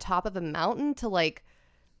to the top of a mountain to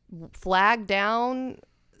flag down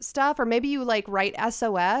stuff, or maybe you write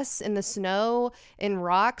SOS in the snow in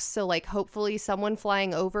rocks, so hopefully someone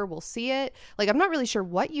flying over will see it. I'm not really sure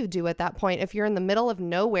what you do at that point if you're in the middle of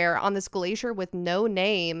nowhere on this glacier with no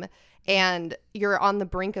name and you're on the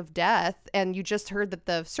brink of death and you just heard that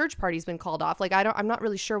the search party's been called off. Like, I'm not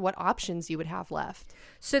really sure what options you would have left.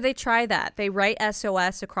 So they try that. They write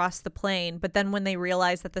SOS across the plane, but then when they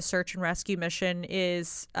realize that the search and rescue mission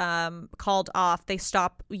is called off, they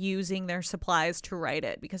stop using their supplies to write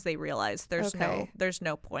it because they realize there's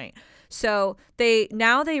no point. So they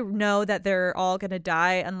know that they're all going to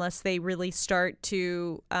die unless they really start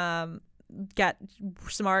to get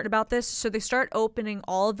smart about this. So they start opening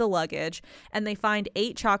all of the luggage and they find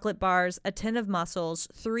 8 chocolate bars, a tin of mussels,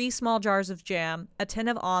 3 small jars of jam, a tin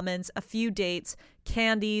of almonds, a few dates,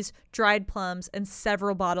 candies, dried plums, and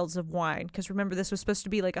several bottles of wine. Because remember, this was supposed to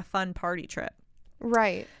be like a fun party trip.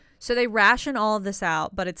 Right. So they ration all of this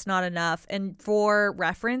out, but it's not enough. And for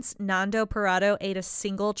reference, Nando Parado ate a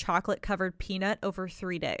single chocolate-covered peanut over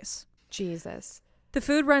 3 days. Jesus. The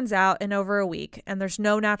food runs out in over a week, and there's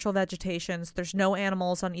no natural vegetations, there's no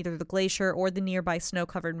animals on either the glacier or the nearby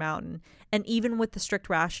snow-covered mountain. And even with the strict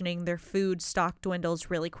rationing, their food stock dwindles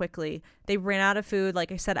really quickly. They ran out of food,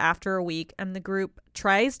 like I said, after a week, and the group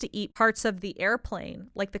tries to eat parts of the airplane,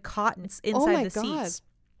 like the cotton inside the seats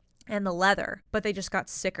and the leather, but they just got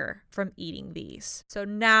sicker from eating these. So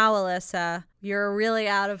now, Alyssa, you're really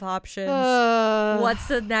out of options. What's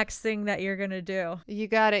the next thing that you're gonna do? You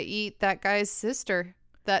gotta eat that guy's sister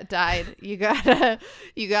that died. You gotta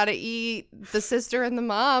eat the sister and the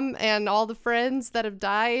mom and all the friends that have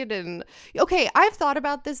died. And okay, I've thought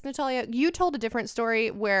about this, Natalia. You told a different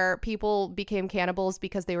story where people became cannibals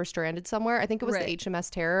because they were stranded somewhere. I think it was the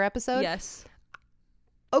HMS Terror episode. Yes.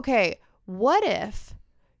 Okay, what if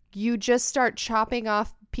you just start chopping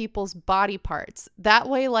off people's body parts? That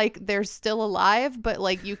way, like, they're still alive, but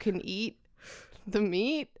like you can eat the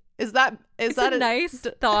meat. It's a nice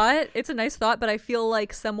thought. It's a nice thought, but I feel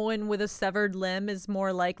like someone with a severed limb is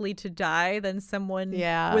more likely to die than someone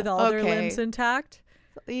with all their limbs intact.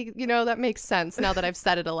 You know, that makes sense now that I've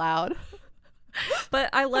said it aloud. But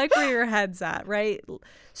I like where your head's at, right?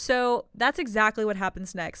 So that's exactly what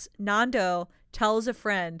happens next. Nando tells a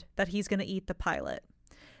friend that he's going to eat the pilot.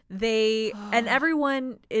 And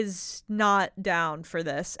everyone is not down for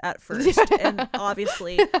this at first. And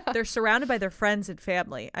obviously they're surrounded by their friends and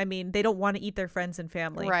family. I mean, they don't want to eat their friends and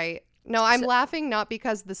family. Right. No, I'm laughing not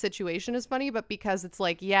because the situation is funny, but because it's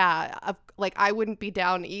like, like I wouldn't be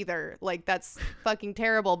down either. Like, that's fucking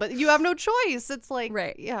terrible, but you have no choice. It's like,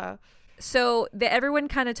 right. Yeah. So everyone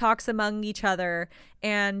kind of talks among each other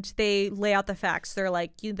and they lay out the facts. They're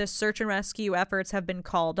like, the search and rescue efforts have been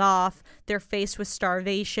called off. They're faced with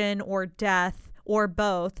starvation or death or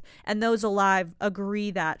both. And those alive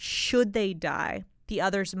agree that should they die, the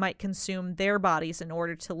others might consume their bodies in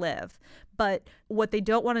order to live. But what they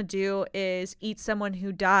don't want to do is eat someone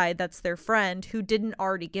who died that's their friend who didn't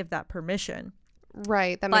already give that permission.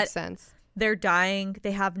 Right. That makes sense. They're dying.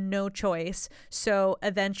 They have no choice. So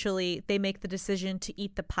eventually they make the decision to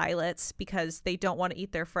eat the pilots because they don't want to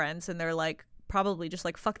eat their friends. And they're like, probably just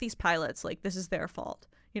like, fuck these pilots. Like, this is their fault,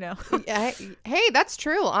 you know? Hey, that's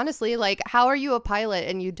true. Honestly, like, how are you a pilot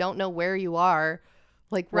and you don't know where you are,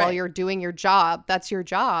 like, while you're doing your job? That's your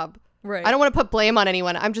job. Right. I don't want to put blame on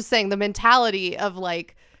anyone. I'm just saying the mentality of,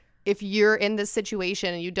 like, if you're in this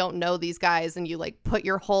situation and you don't know these guys and you, like, put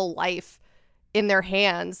your whole life in their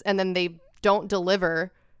hands and then they don't deliver,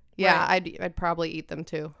 I'd probably eat them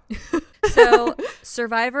too. So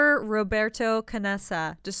survivor Roberto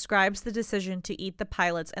Canessa describes the decision to eat the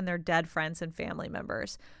pilots and their dead friends and family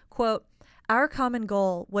members. Quote, "Our common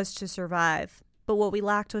goal was to survive, but what we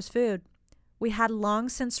lacked was food. We had long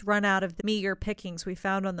since run out of the meager pickings we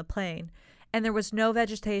found on the plane, and there was no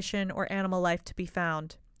vegetation or animal life to be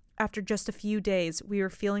found. After just a few days, we were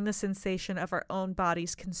feeling the sensation of our own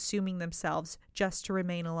bodies consuming themselves just to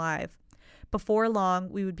remain alive. Before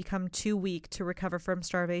long, we would become too weak to recover from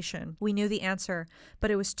starvation. We knew the answer,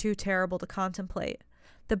 but it was too terrible to contemplate.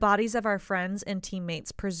 The bodies of our friends and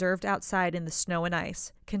teammates preserved outside in the snow and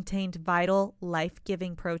ice contained vital,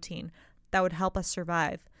 life-giving protein that would help us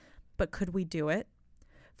survive. But could we do it?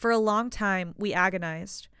 For a long time, we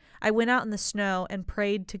agonized. I went out in the snow and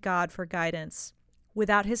prayed to God for guidance.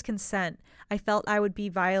 Without his consent, I felt I would be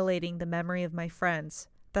violating the memory of my friends,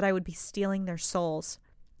 that I would be stealing their souls.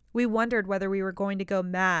 We wondered whether we were going to go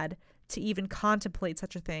mad to even contemplate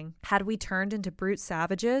such a thing. Had we turned into brute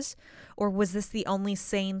savages, or was this the only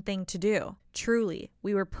sane thing to do? Truly,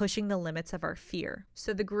 we were pushing the limits of our fear."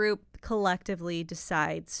 So the group collectively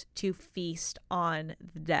decides to feast on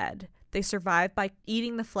the dead. They survive by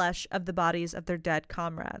eating the flesh of the bodies of their dead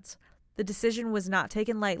comrades. The decision was not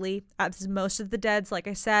taken lightly, as most of the deads, like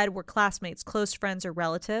I said, were classmates, close friends, or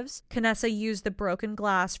relatives. Canessa used the broken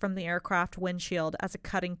glass from the aircraft windshield as a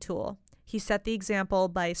cutting tool. He set the example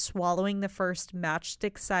by swallowing the first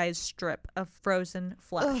matchstick-sized strip of frozen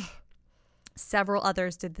flesh. Ugh. Several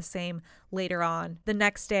others did the same later on. The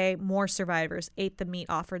next day, more survivors ate the meat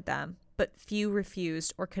offered them, but few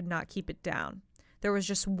refused or could not keep it down. There was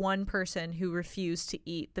just one person who refused to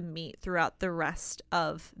eat the meat throughout the rest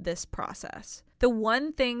of this process. The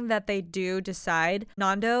one thing that they do decide,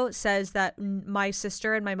 Nando says that my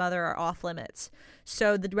sister and my mother are off limits.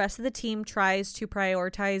 So the rest of the team tries to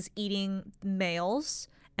prioritize eating males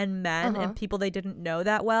and men and people they didn't know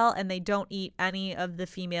that well, and they don't eat any of the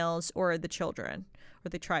females or the children, or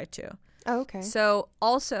they try to. Oh, okay. So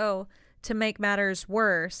also, to make matters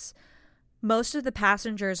worse, most of the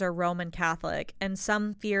passengers are Roman Catholic, and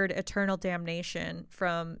some feared eternal damnation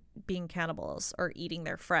from being cannibals or eating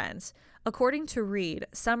their friends. According to Reed,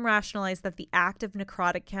 some rationalized that the act of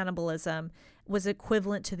necrotic cannibalism was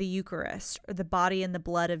equivalent to the Eucharist, or the body and the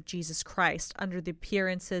blood of Jesus Christ, under the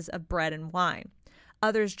appearances of bread and wine.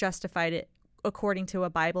 Others justified it according to a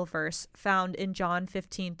Bible verse found in John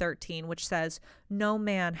 15:13, which says, "No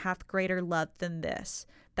man hath greater love than this,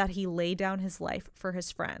 that he lay down his life for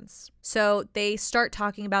his friends." So they start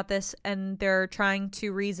talking about this, and they're trying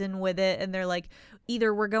to reason with it, and they're like,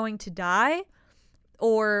 either we're going to die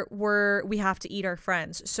or we have to eat our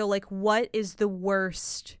friends. So like, what is the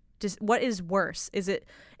worst? What is worse? Is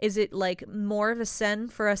it like more of a sin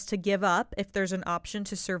for us to give up if there's an option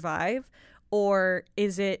to survive? Or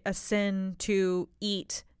is it a sin to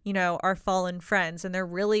eat, our fallen friends? And they're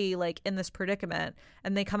really like in this predicament,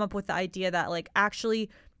 and they come up with the idea that like, actually,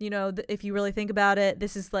 if you really think about it,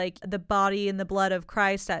 this is like the body and the blood of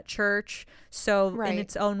Christ at church. So in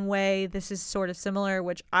its own way, this is sort of similar,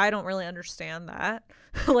 which I don't really understand that.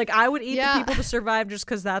 Like, I would eat the people to survive just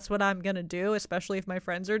because that's what I'm going to do, especially if my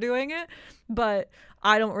friends are doing it. But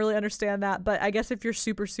I don't really understand that. But I guess if you're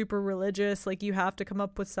super, super religious, like, you have to come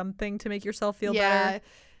up with something to make yourself feel better.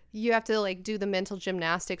 You have to like do the mental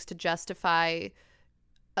gymnastics to justify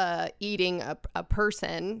eating a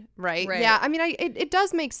person, right? Yeah, I mean, it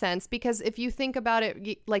does make sense, because if you think about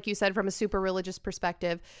it, like you said, from a super religious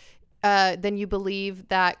perspective, then you believe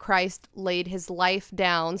that Christ laid his life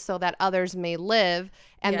down so that others may live,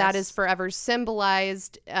 and that is forever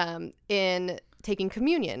symbolized in taking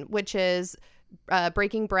communion, which is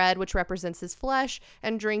breaking bread, which represents his flesh,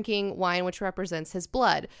 and drinking wine, which represents his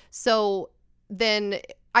blood. So then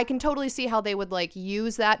I can totally see how they would like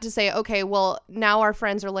use that to say, okay, well, now our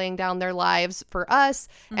friends are laying down their lives for us,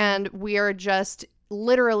 and we are just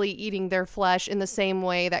literally eating their flesh in the same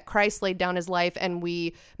way that Christ laid down his life, and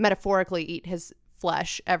we metaphorically eat his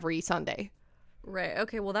flesh every Sunday. Right.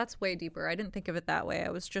 Okay. Well, that's way deeper. I didn't think of it that way. I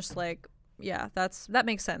was just like, yeah, that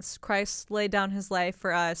makes sense. Christ laid down his life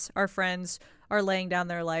for us. Our friends are laying down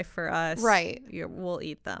their life for us. Right. We'll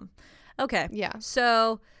eat them. Okay. Yeah.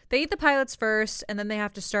 So they eat the pilots first, and then they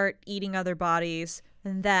have to start eating other bodies.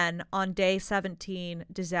 And then on day 17,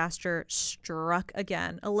 disaster struck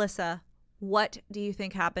again. Alyssa, what do you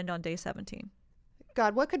think happened on day 17?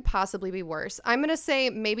 God, what could possibly be worse? I'm going to say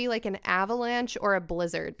maybe like an avalanche or a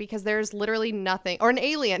blizzard, because there's literally nothing. Or an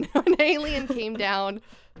alien. An alien came down.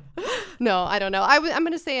 No, I don't know. I'm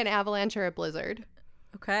going to say an avalanche or a blizzard.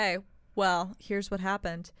 Okay. Well, here's what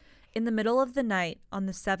happened. In the middle of the night, on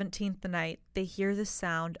the 17th night, they hear the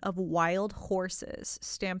sound of wild horses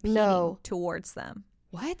stampeding towards them.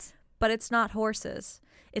 What? But it's not horses.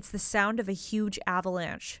 It's the sound of a huge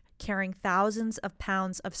avalanche carrying thousands of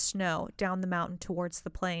pounds of snow down the mountain towards the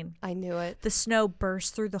plane. I knew it. The snow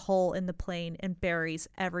bursts through the hole in the plane and buries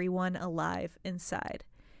everyone alive inside.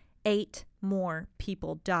 8 more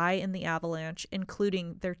people die in the avalanche,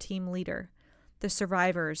 including their team leader. The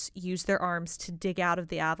survivors used their arms to dig out of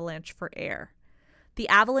the avalanche for air. The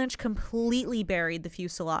avalanche completely buried the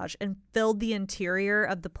fuselage and filled the interior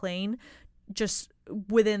of the plane just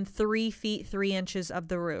within 3 feet 3 inches of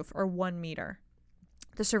the roof, or 1 meter.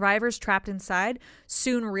 The survivors trapped inside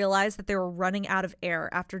soon realized that they were running out of air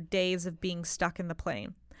after days of being stuck in the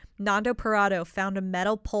plane. Nando Parrado found a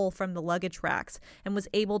metal pole from the luggage racks and was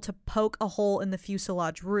able to poke a hole in the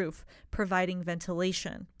fuselage roof, providing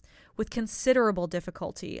ventilation. With considerable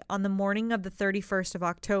difficulty, on the morning of the 31st of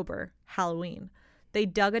October, Halloween, they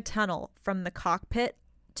dug a tunnel from the cockpit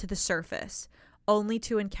to the surface, only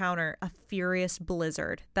to encounter a furious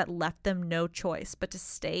blizzard that left them no choice but to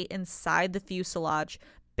stay inside the fuselage,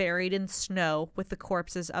 buried in snow with the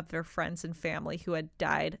corpses of their friends and family who had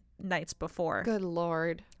died nights before. Good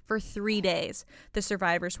Lord. For 3 days, the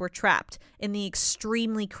survivors were trapped in the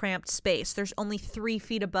extremely cramped space. There's only 3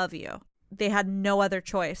 feet above you. They had no other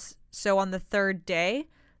choice. So on the 3rd day,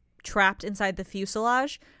 trapped inside the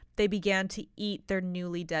fuselage, they began to eat their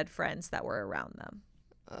newly dead friends that were around them.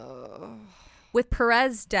 With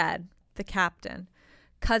Perez dead, the captain,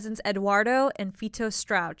 cousins Eduardo and Fito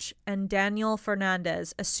Strauch and Daniel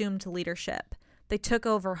Fernandez assumed leadership. They took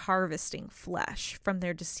over harvesting flesh from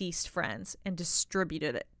their deceased friends and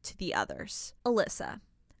distributed it to the others. Alyssa,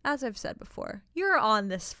 as I've said before, you're on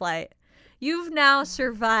this flight. You've now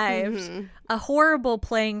survived a horrible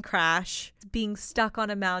plane crash, being stuck on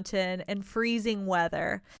a mountain in freezing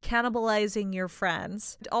weather, cannibalizing your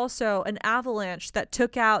friends. Also, an avalanche that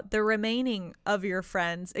took out the remaining of your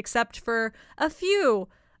friends, except for a few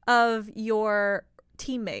of your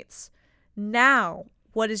teammates. Now,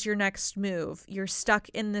 what is your next move? You're stuck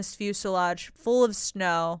in this fuselage full of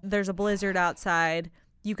snow. There's a blizzard outside.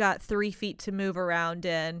 You got 3 feet to move around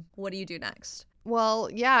in. What do you do next? Well,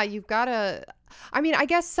 yeah, you've got to, I mean, I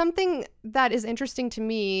guess something that is interesting to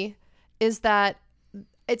me is that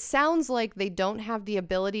it sounds like they don't have the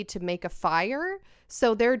ability to make a fire.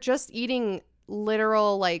 So they're just eating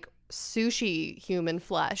literal, like, sushi human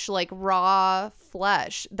flesh, like raw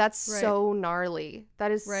flesh. That's so gnarly. That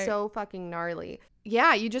is so fucking gnarly.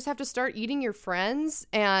 Yeah, you just have to start eating your friends,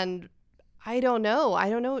 and I don't know.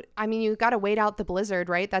 I mean, you got to wait out the blizzard,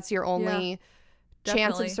 right? That's your only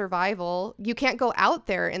chance of survival. You can't go out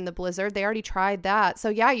there in the blizzard. They already tried that. So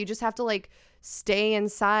yeah, you just have to like stay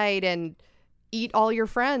inside and eat all your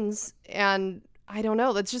friends. And I don't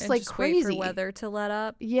know. That's just like just crazy. Wait for weather to let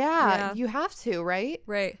up. Yeah, you have to, right?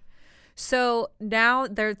 Right. So now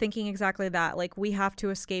they're thinking exactly that. Like, we have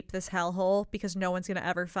to escape this hellhole because no one's going to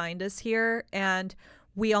ever find us here. And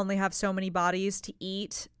we only have so many bodies to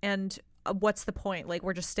eat. And what's the point? Like,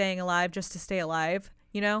 we're just staying alive just to stay alive,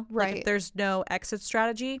 you know? Right. Like, if there's no exit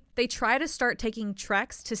strategy. They try to start taking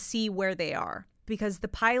treks to see where they are, because the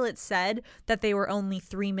pilot said that they were only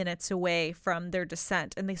 3 minutes away from their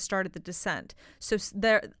descent, and they started the descent. So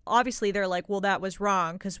they're like, well, that was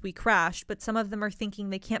wrong because we crashed. But some of them are thinking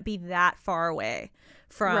they can't be that far away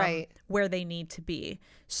from where they need to be.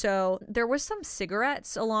 So there was some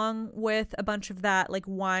cigarettes along with a bunch of that, like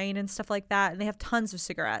wine and stuff like that. And they have tons of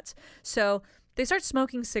cigarettes. So they start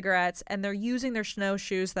smoking cigarettes, and they're using their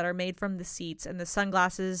snowshoes that are made from the seats and the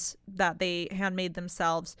sunglasses that they handmade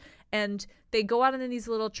themselves. And they go out on these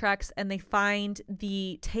little treks, and they find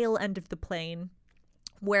the tail end of the plane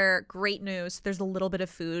where, great news, there's a little bit of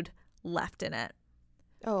food left in it.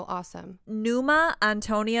 Oh, awesome. Numa,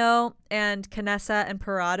 Antonio, and Canessa and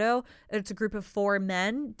Parado, it's a group of 4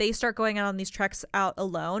 men. They start going out on these treks out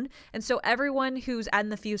alone. And so everyone who's in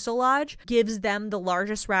the fuselage gives them the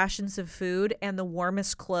largest rations of food and the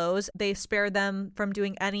warmest clothes. They spare them from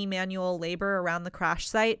doing any manual labor around the crash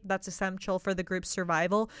site. That's essential for the group's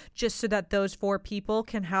survival, just so that those 4 people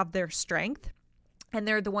can have their strength. And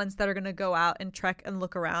they're the ones that are going to go out and trek and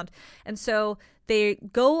look around. And so they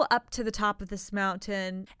go up to the top of this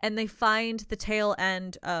mountain, and they find the tail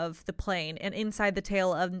end of the plane. And inside the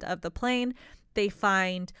tail end of the plane, they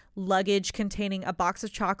find luggage containing a box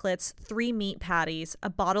of chocolates, 3 meat patties, a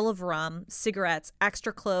bottle of rum, cigarettes,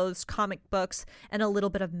 extra clothes, comic books, and a little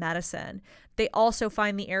bit of medicine. They also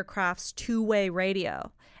find the aircraft's 2-way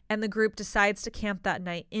radio. And the group decides to camp that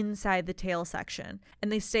night inside the tail section.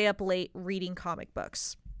 And they stay up late reading comic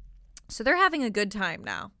books. So they're having a good time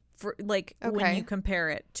now, for when you compare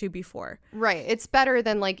it to before. Right. It's better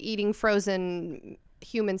than like eating frozen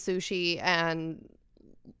human sushi, and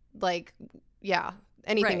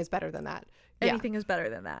anything is better than that. Anything is better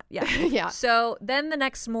than that. Yeah. Yeah. So then the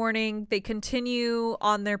next morning, they continue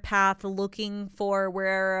on their path looking for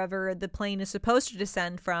wherever the plane is supposed to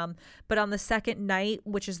descend from. But on the second night,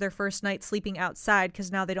 which is their first night sleeping outside,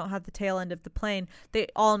 because now they don't have the tail end of the plane, they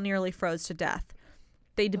all nearly froze to death.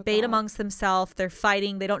 They debate amongst themselves. They're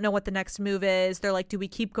fighting. They don't know what the next move is. They're like, do we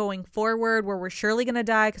keep going forward where we're surely going to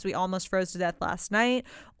die because we almost froze to death last night?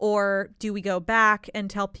 Or do we go back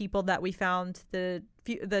and tell people that we found the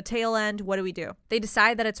tail end? What do we do? They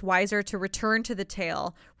decide that it's wiser to return to the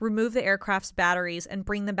tail, remove the aircraft's batteries, and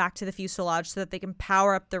bring them back to the fuselage so that they can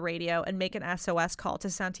power up the radio and make an SOS call to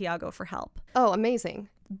Santiago for help. Oh, amazing.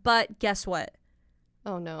 But guess what?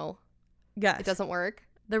 Oh, no. Guess. It doesn't work?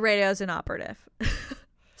 The radio's inoperative.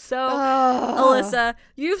 So, Alyssa,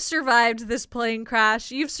 you've survived this plane crash.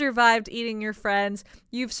 You've survived eating your friends.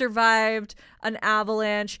 You've survived an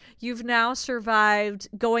avalanche. You've now survived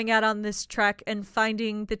going out on this trek and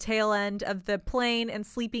finding the tail end of the plane and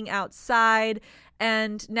sleeping outside.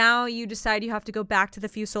 And now you decide you have to go back to the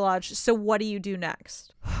fuselage. So what do you do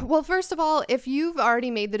next? Well, first of all, if you've already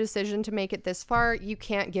made the decision to make it this far, you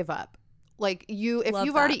can't give up. Like if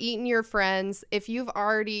you've already eaten your friends, if you've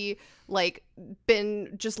already like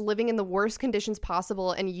been just living in the worst conditions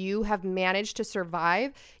possible and you have managed to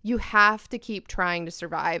survive, you have to keep trying to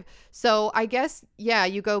survive. So I guess, yeah,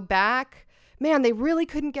 you go back. Man, they really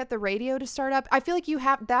couldn't get the radio to start up. I feel like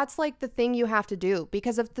that's like the thing you have to do,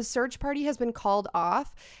 because if the search party has been called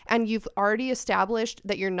off and you've already established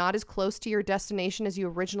that you're not as close to your destination as you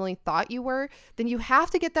originally thought you were, then you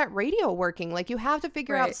have to get that radio working. Like you have to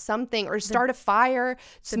figure out something or start a fire,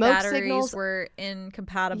 smoke signals. The batteries were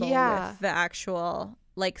incompatible with the actual,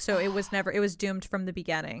 like, so it was doomed from the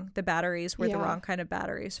beginning. The batteries were the wrong kind of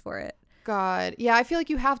batteries for it. God. Yeah, I feel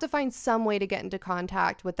like you have to find some way to get into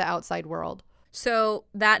contact with the outside world. So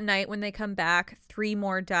that night when they come back, 3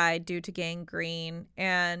 more died due to gangrene,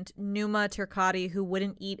 and Numa Turcotte, who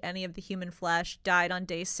wouldn't eat any of the human flesh, died on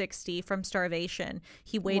day 60 from starvation.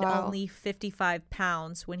 He weighed only 55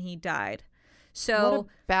 pounds when he died. So what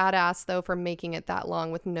a badass, though, for making it that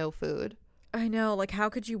long with no food. I know, like, how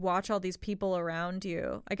could you watch all these people around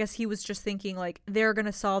you? I guess he was just thinking, like, they're going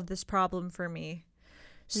to solve this problem for me.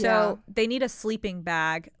 So they need a sleeping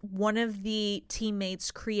bag. One of the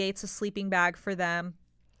teammates creates a sleeping bag for them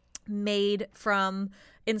made from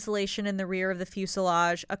insulation in the rear of the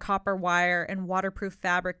fuselage, a copper wire, and waterproof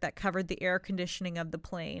fabric that covered the air conditioning of the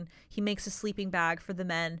plane. He makes a sleeping bag for the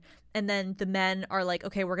men. And then the men are like,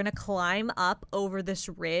 okay, we're going to climb up over this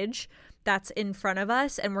ridge that's in front of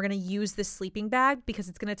us, and we're going to use this sleeping bag because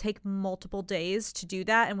it's going to take multiple days to do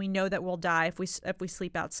that, and we know that we'll die if we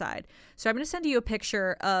sleep outside. So I'm going to send you a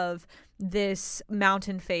picture of this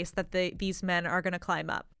mountain face that these men are going to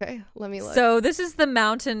climb up. Okay, let me look. So this is the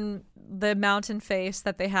mountain face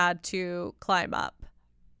that they had to climb up.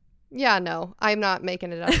 Yeah, no, I'm not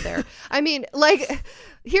making it up there. I mean, like,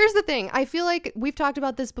 here's the thing. I feel like we've talked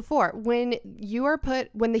about this before. When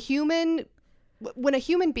a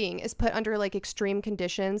human being is put under like extreme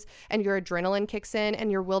conditions and your adrenaline kicks in and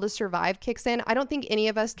your will to survive kicks in, I don't think any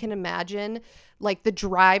of us can imagine like the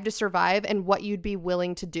drive to survive and what you'd be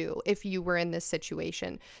willing to do if you were in this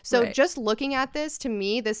situation. So just looking at this, to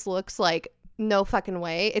me, this looks like no fucking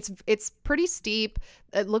way. It's pretty steep.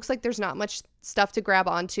 It looks like there's not much stuff to grab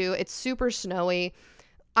onto. It's super snowy.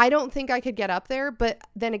 I don't think I could get up there, but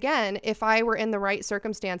then again, if I were in the right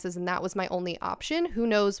circumstances and that was my only option, who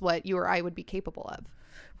knows what you or I would be capable of.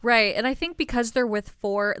 Right. And I think because they're with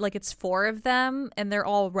 4 of them and they're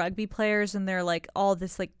all rugby players and they're like all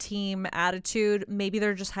this like team attitude, maybe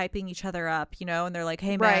they're just hyping each other up, you know, and they're like,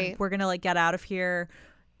 hey man, we're going to like get out of here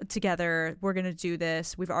together. We're going to do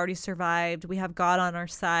this. We've already survived. We have God on our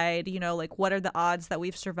side. You know, like what are the odds that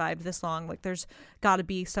we've survived this long? Like there's got to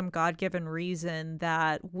be some God-given reason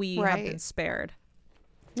that we have been spared.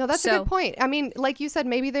 No, that's a good point. I mean, like you said,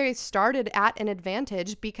 maybe they started at an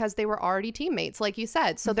advantage because they were already teammates, like you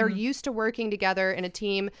said. So they're used to working together in a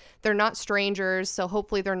team. They're not strangers. So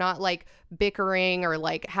hopefully they're not like bickering or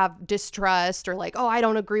like have distrust or like, oh, I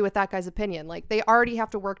don't agree with that guy's opinion. Like they already have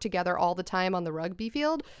to work together all the time on the rugby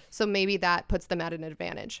field. So maybe that puts them at an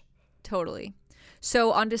advantage. Totally.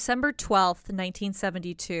 So on December 12th,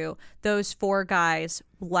 1972, those 4 guys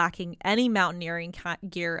lacking any mountaineering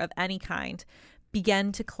gear of any kind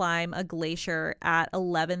began to climb a glacier at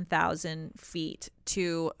 11,000 feet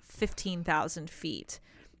to 15,000 feet,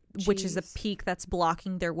 which is a peak that's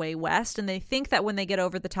blocking their way west. And they think that when they get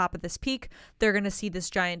over the top of this peak, they're going to see this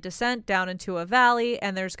giant descent down into a valley,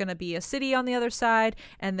 and there's going to be a city on the other side,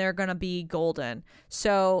 and they're going to be golden.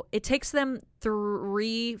 So it takes them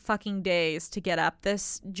 3 fucking days to get up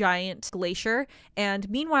this giant glacier. And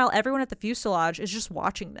meanwhile, everyone at the fuselage is just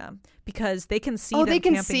watching them because they can see them. They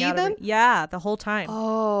can see them? Yeah, the whole time.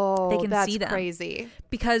 Oh, they can that's see them. Crazy.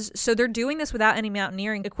 Because so they're doing this without any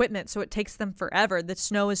mountaineering equipment, so it takes them forever. The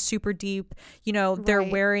snow is super deep. You know, they're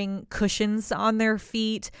wearing cushions on their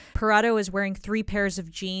feet. Parado is wearing 3 pairs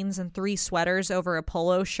of jeans and 3 sweaters over a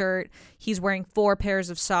polo shirt. He's wearing 4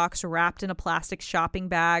 pairs of socks wrapped in a plastic shopping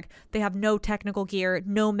bag. They have no technical gear,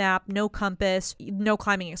 no map, no compass, no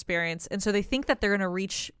climbing experience. And so they think that they're going to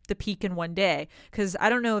reach the peak in one day. Because I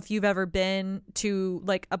don't know if you've ever been to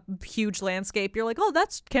like a huge landscape. You're like, oh,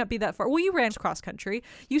 that can't be that far. Well, you ran cross country.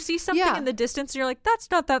 You see something in the distance and you're like, that's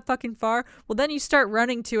not that fucking far. Well, then you start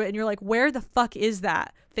running to it and you're like, where the fuck is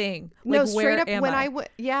that thing? Like, no, straight up, when I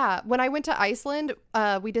when I went to Iceland,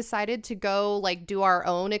 we decided to go like do our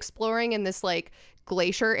own exploring in this like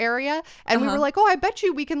glacier area, and we were like, oh, I bet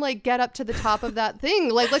you we can like get up to the top of that thing,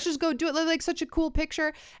 like let's just go do it, like such a cool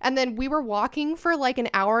picture. And then we were walking for like an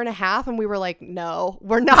hour and a half and we were like, no,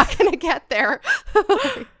 we're not gonna get there.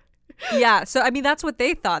 Yeah, so I mean that's what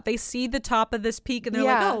they thought. They see the top of this peak and they're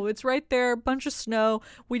like, oh, it's right there, bunch of snow.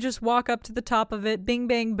 We just walk up to the top of it, bing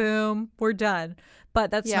bang boom, we're done. But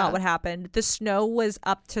that's not what happened. The snow was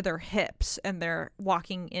up to their hips and they're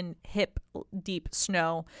walking in hip deep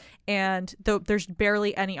snow. And there's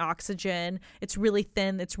barely any oxygen. It's really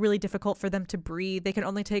thin. It's really difficult for them to breathe. They can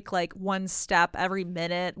only take like one step every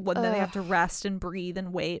minute. Then they have to rest and breathe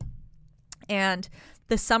and wait. And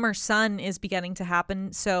the summer sun is beginning to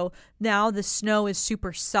happen. So now the snow is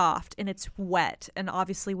super soft and it's wet. And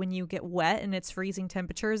obviously when you get wet and it's freezing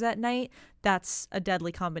temperatures at night, that's a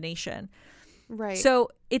deadly combination. Right. So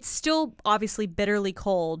it's still obviously bitterly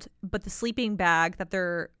cold, but the sleeping bag that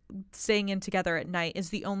they're staying in together at night is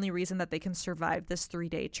the only reason that they can survive this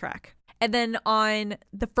 3-day trek. And then on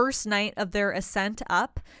the first night of their ascent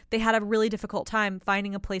up, they had a really difficult time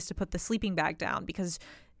finding a place to put the sleeping bag down because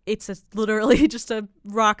it's literally just a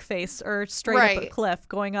rock face or straight up a cliff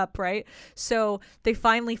going up, right? So they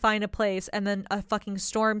finally find a place and then a fucking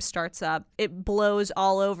storm starts up. It blows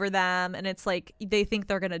all over them and it's like they think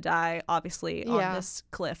they're going to die, obviously, on this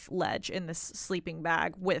cliff ledge in this sleeping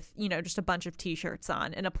bag with, just a bunch of t-shirts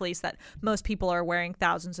on in a place that most people are wearing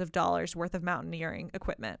thousands of dollars worth of mountaineering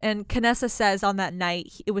equipment. And Canessa says on that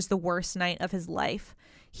night, it was the worst night of his life.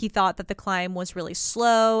 He thought that the climb was really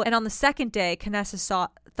slow. And on the second day, Canessa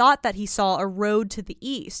thought that he saw a road to the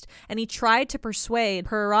east, and he tried to persuade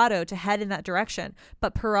Parado to head in that direction.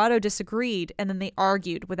 But Parado disagreed, and then they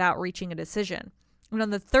argued without reaching a decision. And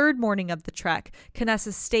on the third morning of the trek,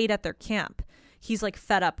 Canessa stayed at their camp. He's like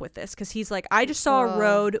fed up with this because he's like, I just saw a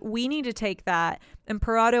road. We need to take that. And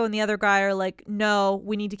Parado and the other guy are like, no,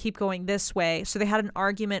 we need to keep going this way. So they had an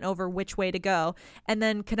argument over which way to go. And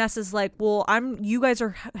then Canessa's like, well, you guys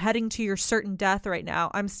are heading to your certain death right now.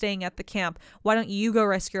 I'm staying at the camp. Why don't you go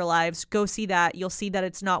risk your lives? Go see that. You'll see that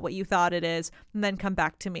it's not what you thought it is. And then come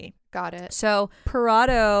back to me. Got it. So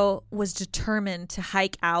Parado was determined to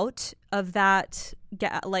hike out of that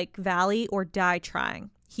valley or die trying.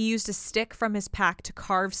 He used a stick from his pack to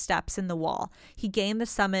carve steps in the wall. He gained the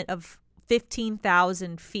summit of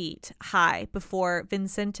 15,000 feet high before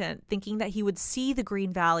Vincenten, thinking that he would see the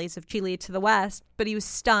green valleys of Chile to the west, but he was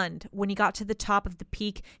stunned. When he got to the top of the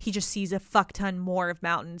peak, he just sees a fuck ton more of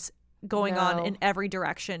mountains going on in every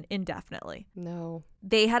direction indefinitely. No.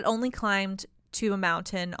 They had only climbed to a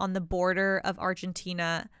mountain on the border of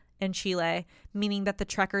Argentina and Chile, meaning that the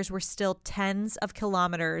trekkers were still tens of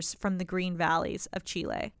kilometers from the green valleys of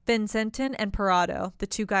Chile. Vincenten and Parado, the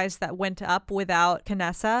two guys that went up without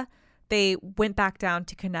Canessa, they went back down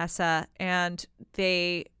to Canessa and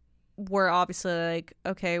they were obviously like,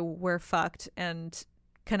 okay, we're fucked. And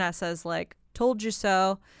Canessa's like, told you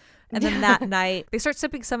so. And then that night, they start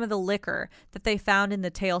sipping some of the liquor that they found in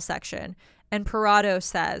the tail section. And Parado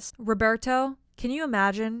says, Roberto, can you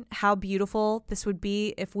imagine how beautiful this would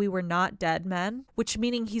be if we were not dead men? Which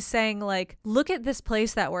meaning he's saying like, look at this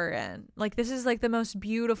place that we're in. Like, this is like the most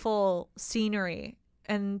beautiful scenery.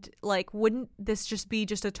 And like, wouldn't this just be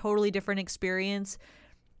just a totally different experience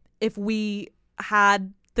if we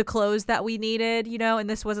had the clothes that we needed, and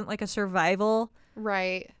this wasn't like a survival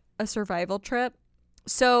trip?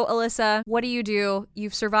 So Alyssa, what do?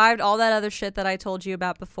 You've survived all that other shit that I told you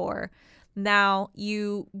about before. Now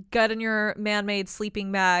you get in your man-made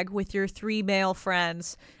sleeping bag with your 3 male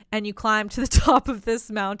friends and you climb to the top of this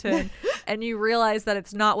mountain and you realize that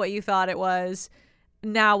it's not what you thought it was.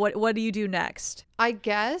 Now what do you do next? I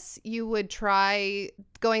guess you would try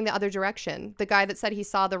going the other direction. The guy that said he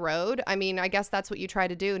saw the road. I mean, I guess that's what you try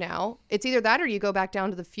to do now. It's either that or you go back down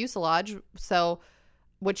to the fuselage.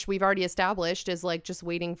 Which we've already established is like just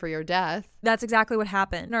waiting for your death. That's exactly what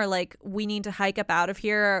happened. Or like, we need to hike up out of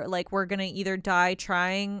here. Like, we're going to either die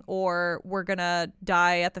trying or we're going to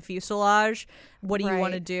die at the fuselage. What do you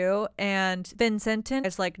want to do? And Vincenten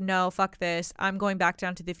is like, no, fuck this. I'm going back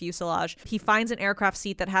down to the fuselage. He finds an aircraft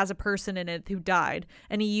seat that has a person in it who died.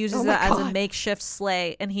 And he uses that as a makeshift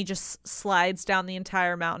sleigh. And he just slides down the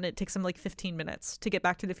entire mountain. It takes him like 15 minutes to get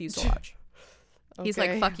back to the fuselage. Okay. He's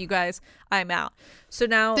like, fuck you guys, I'm out. So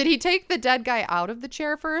now, did he take the dead guy out of the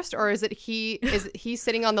chair first, or is he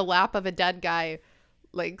sitting on the lap of a dead guy,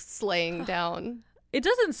 like slaying down? It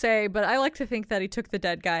doesn't say, but I like to think that he took the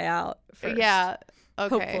dead guy out first. Yeah,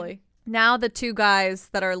 okay. Hopefully. Now the 2 guys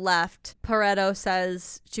that are left, Parado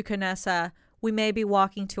says to Canessa, we may be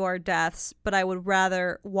walking to our deaths, but I would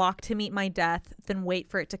rather walk to meet my death than wait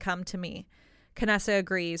for it to come to me. Canessa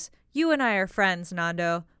agrees. You and I are friends,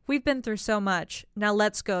 Nando. We've been through so much. Now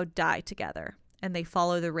let's go die together. And they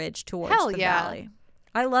follow the ridge towards the valley.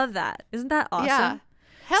 I love that. Isn't that awesome? Yeah.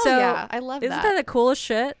 Hell yeah. I love that. Isn't that the coolest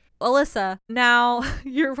shit? Alyssa, now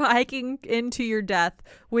you're hiking into your death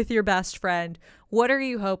with your best friend. What are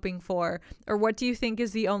you hoping for? Or what do you think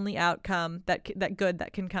is the only outcome that good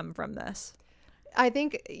that can come from this? I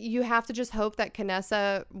think you have to just hope that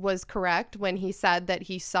Canessa was correct when he said that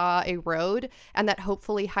he saw a road, and that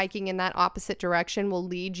hopefully hiking in that opposite direction will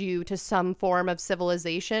lead you to some form of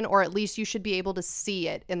civilization, or at least you should be able to see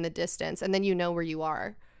it in the distance, and then you know where you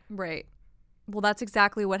are. Right. Well, that's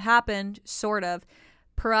exactly what happened, sort of.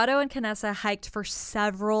 Parado and Canessa hiked for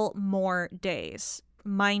several more days.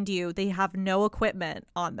 Mind you, they have no equipment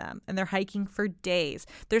on them, and they're hiking for days.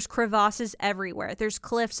 There's crevasses everywhere. There's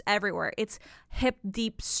cliffs everywhere. It's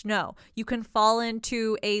hip-deep snow. You can fall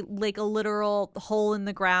into a literal hole in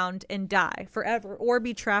the ground and die forever, or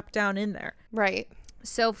be trapped down in there. Right.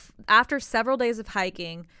 So after several days of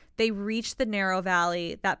hiking, they reach the narrow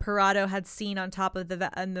valley that Parado had seen on top of the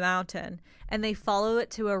mountain, and they follow it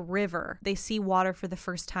to a river. They see water for the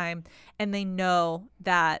first time, and they know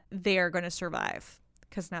that they are going to survive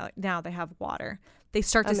because now they have water. They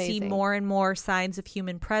start to see more and more signs of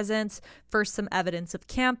human presence. First, some evidence of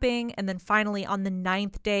camping, and then finally, on the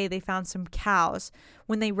 9th day, they found some cows.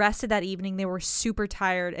 When they rested that evening, they were super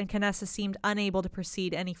tired, and Canessa seemed unable to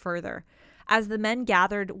proceed any further. As the men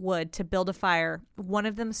gathered wood to build a fire, one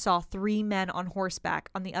of them saw 3 men on horseback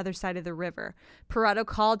on the other side of the river. Parado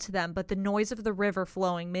called to them, but the noise of the river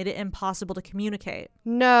flowing made it impossible to communicate.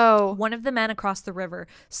 No. One of the men across the river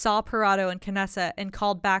saw Parado and Canessa and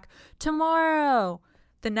called back, "Tomorrow!"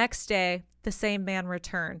 The next day, the same man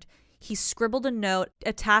returned. He scribbled a note,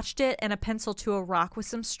 attached it and a pencil to a rock with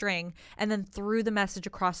some string, and then threw the message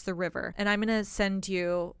across the river. And I'm going to send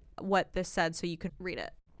you what this said so you can read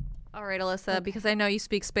it. All right, Alyssa, because I know you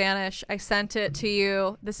speak Spanish, I sent it to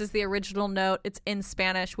you. This is the original note. It's in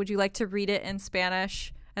Spanish. Would you like to read it in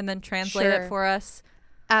Spanish and then translate it for us?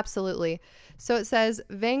 Absolutely. So it says,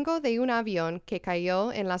 Vengo de un avión que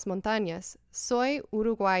cayó en las montañas. Soy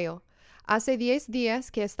uruguayo. Hace 10 días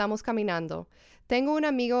que estamos caminando. Tengo un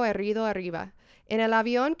amigo herido arriba. En el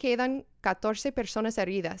avión quedan 14 personas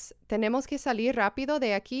heridas. Tenemos que salir rápido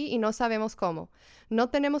de aquí y no sabemos cómo. No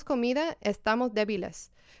tenemos comida, estamos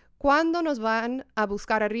débiles. ¿Cuándo nos van a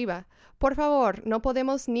buscar arriba? Por favor, no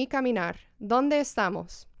podemos ni caminar. ¿Dónde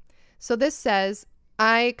estamos? So this says,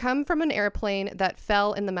 I come from an airplane that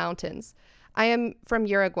fell in the mountains. I am from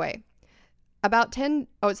Uruguay.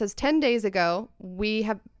 It says 10 days ago,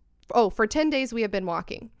 for 10 days we have been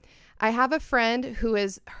walking. I have a friend who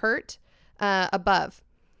is hurt above.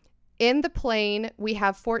 In the plane, we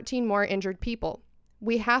have 14 more injured people.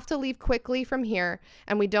 We have to leave quickly from here,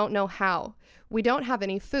 and we don't know how. We don't have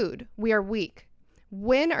any food. We are weak.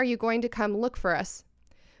 When are you going to come look for us?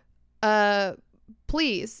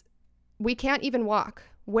 Please. We can't even walk.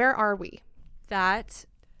 Where are we? That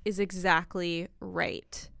is exactly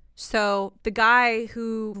right. So the guy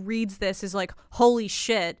who reads this is like, holy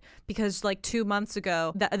shit, because like 2 months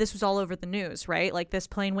ago, this was all over the news, right? Like this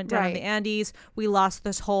plane went down in the Andes. We lost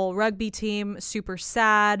this whole rugby team, super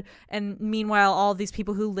sad. And meanwhile, all these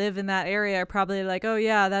people who live in that area are probably like, oh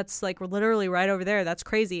yeah, that's like literally right over there. That's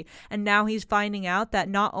crazy. And now he's finding out that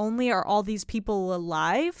not only are all these people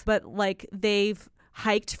alive, but like they've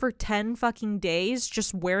hiked for 10 fucking days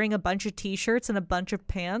just wearing a bunch of t-shirts and a bunch of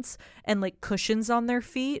pants and like cushions on their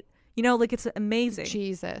feet. You know, like it's amazing.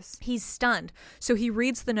 Jesus. He's stunned. So he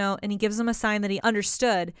reads the note and he gives them a sign that he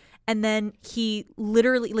understood. And then he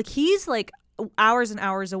literally, like he's like hours and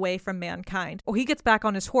hours away from mankind. Or he gets back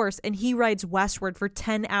on his horse and he rides westward for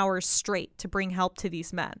 10 hours straight to bring help to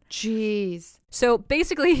these men. Jeez. So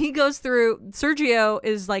basically he goes through, Sergio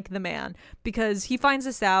is like the man because he finds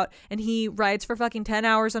this out and he rides for fucking 10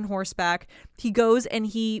 hours on horseback. He goes and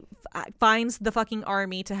he finds the fucking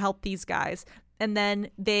army to help these guys. And then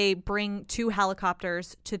they bring 2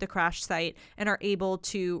 helicopters to the crash site and are able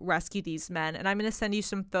to rescue these men. And I'm going to send you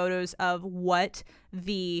some photos of what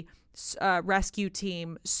the rescue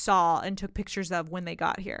team saw and took pictures of when they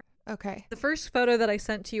got here. Okay. The first photo that I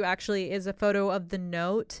sent to you actually is a photo of the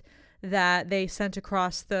note that they sent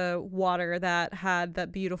across the water that had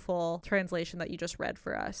that beautiful translation that you just read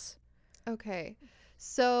for us. Okay.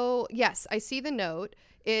 So, yes, I see the note.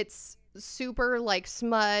 It's super like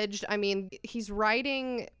smudged. I mean, he's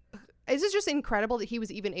writing. This is just incredible that he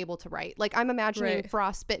was even able to write. Like, I'm imagining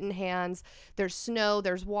frostbitten hands. There's snow,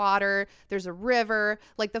 there's water, there's a river.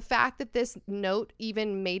 Like, the fact that this note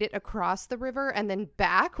even made it across the river and then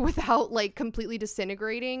back without like completely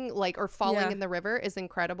disintegrating, like, or falling in the river is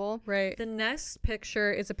incredible. Right. The next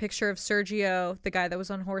picture is a picture of Sergio, the guy that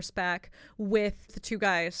was on horseback, with the 2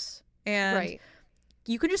 guys. And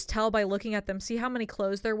you can just tell by looking at them, see how many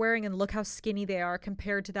clothes they're wearing and look how skinny they are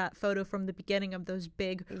compared to that photo from the beginning of those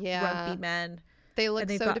big rugby men. They look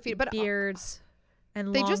so defeated, but beards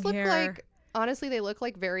and they long just look hair. like, honestly, they look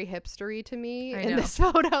like very hipstery to me in this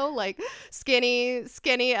photo, like skinny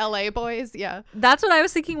LA boys. Yeah. That's what I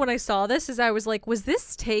was thinking when I saw this, is I was like, was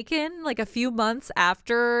this taken like a few months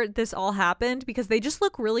after this all happened? Because they just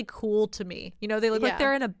look really cool to me. You know, they look like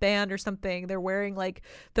they're in a band or something. They're wearing like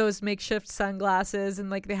those makeshift sunglasses and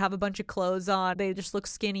like they have a bunch of clothes on. They just look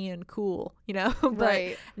skinny and cool, you know?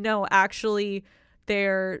 But no, actually,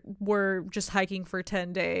 we're just hiking for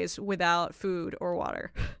 10 days without food or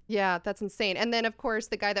water. Yeah, that's insane. And then, of course,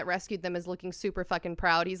 the guy that rescued them is looking super fucking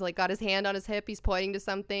proud. He's like got his hand on his hip. He's pointing to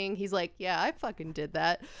something. He's like, yeah, I fucking did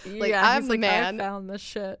that. Like, I'm the man. I found this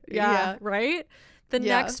shit. Yeah. Right? The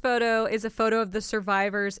next photo is a photo of the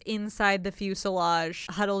survivors inside the fuselage,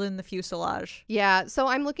 huddled in the fuselage. Yeah, so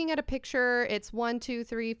I'm looking at a picture. It's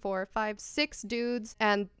 6 dudes.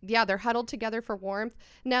 And yeah, they're huddled together for warmth.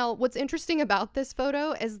 Now, what's interesting about this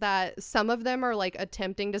photo is that some of them are like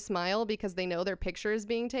attempting to smile because they know their picture is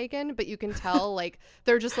being taken. But you can tell like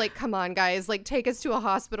they're just like, come on, guys, like take us to a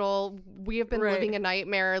hospital. We have been living a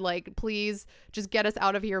nightmare. Like, please just get us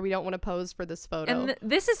out of here. We don't want to pose for this photo. And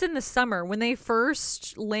this is in the summer. When they first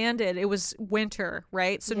landed, it was winter,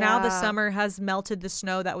 right? So now the summer has melted the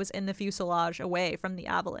snow that was in the fuselage away from the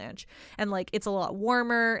avalanche, and like it's a lot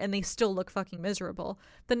warmer, and they still look fucking miserable.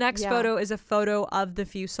 The next photo is a photo of the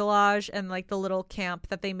fuselage and like the little camp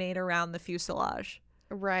that they made around the fuselage.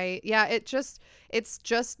 Right. Yeah, it's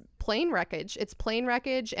just plane wreckage. It's plane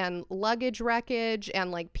wreckage and luggage wreckage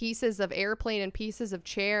and like pieces of airplane and pieces of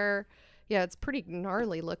chair. Yeah, it's pretty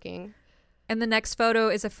gnarly looking. And the next photo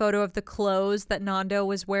is a photo of the clothes that Nando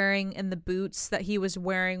was wearing and the boots that he was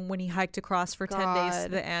wearing when he hiked across for 10 days to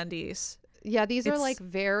the Andes. Yeah, these are like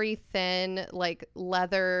very thin, like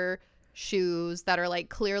leather shoes that are like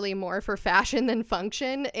clearly more for fashion than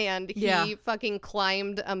function. And he fucking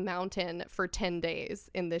climbed a mountain for 10 days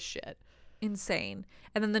in this shit. Insane.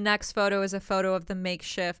 And then the next photo is a photo of the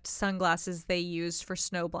makeshift sunglasses they used for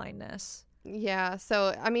snow blindness. Yeah,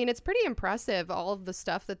 so I mean, it's pretty impressive, all of the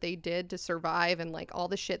stuff that they did to survive and like all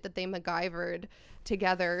the shit that they MacGyvered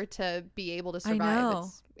together to be able to survive. I know.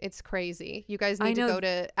 It's crazy. You guys need to go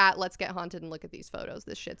to Let's Get Haunted and look at these photos.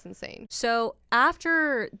 This shit's insane. So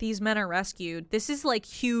after these men are rescued, this is like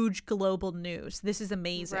huge global news. This is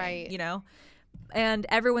amazing, you know? And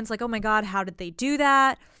everyone's like, oh my God, how did they do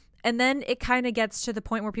that? And then it kind of gets to the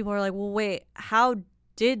point where people are like, well, wait, how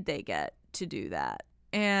did they get to do that?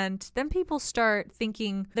 And then people start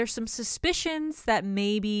thinking there's some suspicions that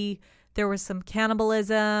maybe there was some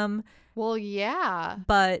cannibalism. Well, yeah.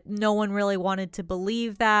 But no one really wanted to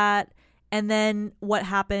believe that. And then what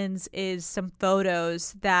happens is some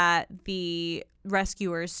photos that the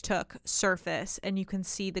rescuers took surface, and you can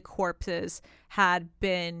see the corpses had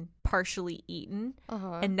been partially eaten.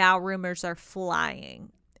 And now rumors are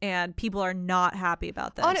flying. And people are not happy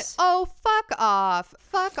about this. Fuck off.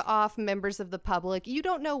 Fuck off, members of the public. You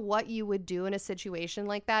don't know what you would do in a situation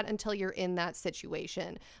like that until you're in that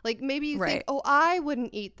situation. Like, maybe you think, oh, I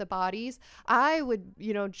wouldn't eat the bodies. I would,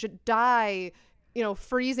 die,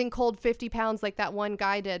 freezing cold 50 pounds like that one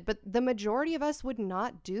guy did. But the majority of us would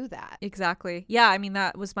not do that. Exactly. Yeah, I mean,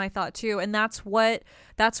 that was my thought too. And that's what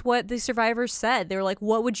the survivors said. They were like,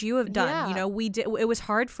 what would you have done? Yeah. It was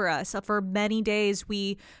hard for us. For many days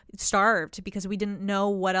we starved because we didn't know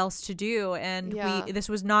what else to do, and this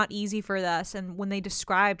was not easy for us. And when they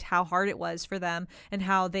described how hard it was for them and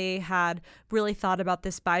how they had really thought about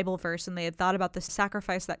this Bible verse, and they had thought about the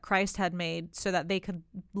sacrifice that Christ had made so that they could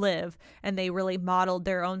live, and they really modeled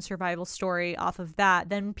their own survival story off of that,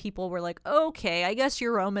 then people were like, okay, I guess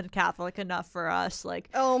you're Roman Catholic enough for us. Like,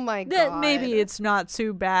 oh my God, maybe it's not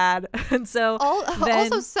too bad. And so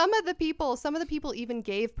also some of the people even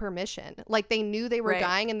gave permission. Like, they knew they were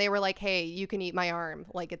dying, and they were like, hey, you can eat my arm.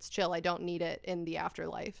 Like, it's chill. I don't need it in the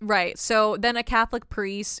afterlife. Right. So then a Catholic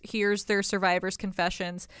priest hears their survivors'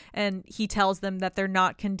 confessions, and he tells them that they're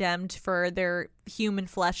not condemned for their human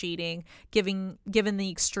flesh eating, given the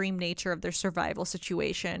extreme nature of their survival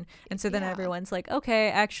situation. And so then everyone's like, okay,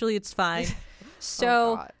 actually it's fine.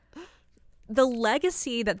 So the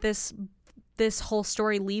legacy that this whole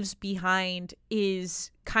story leaves behind is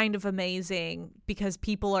kind of amazing, because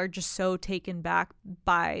people are just so taken back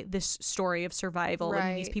by this story of survival.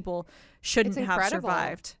 And these people shouldn't have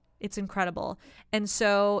survived. It's incredible. And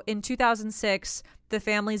so in 2006, the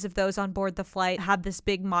families of those on board the flight had this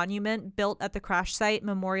big monument built at the crash site,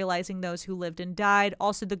 memorializing those who lived and died.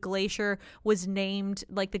 Also, the glacier was named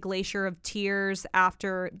like the Glacier of Tears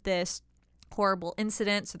after this horrible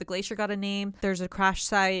incident. So the glacier got a name. There's a crash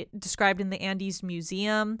site described in the Andes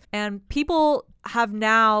Museum. And people have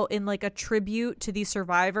now, in like a tribute to these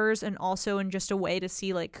survivors and also in just a way to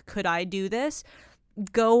see like, could I do this?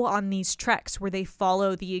 Go on these treks where they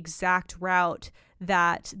follow the exact route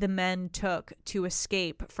that the men took to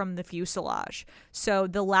escape from the fuselage. So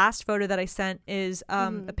the last photo that I sent is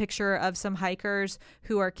a picture of some hikers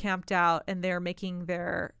who are camped out and they're making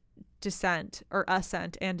their ascent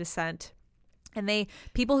and descent. And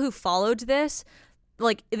people who followed this,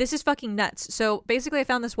 like, this is fucking nuts. So basically I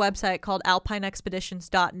found this website called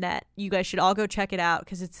alpineexpeditions.net. You guys should all go check it out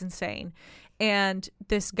because it's insane. And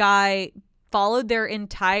this guy followed their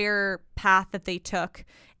entire path that they took.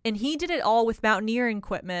 And he did it all with mountaineering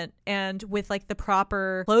equipment and with like the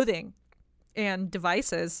proper clothing and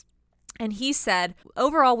devices. And he said,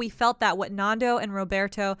 overall, we felt that what Nando and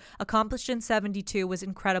Roberto accomplished in 72 was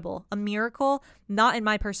incredible. A miracle, not in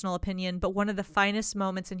my personal opinion, but one of the finest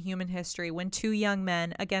moments in human history when two young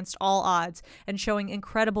men, against all odds and showing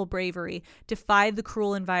incredible bravery, defied the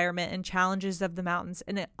cruel environment and challenges of the mountains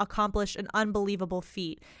and accomplished an unbelievable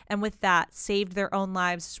feat. And with that, saved their own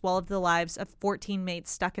lives as well as the lives of 14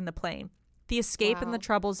 mates stuck in the plane. The escape and the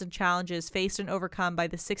troubles and challenges faced and overcome by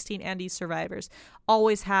the 16 Andes survivors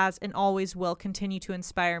always has and always will continue to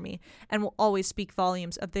inspire me and will always speak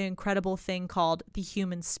volumes of the incredible thing called the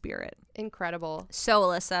human spirit. Incredible. So,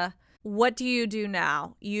 Alyssa, what do you do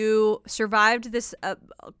now? You survived this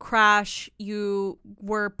crash. You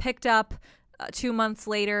were picked up 2 months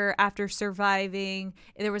later after surviving.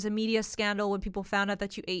 There was a media scandal when people found out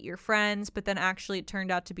that you ate your friends, but then actually it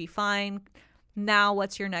turned out to be fine. Now,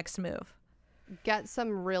 what's your next move? Get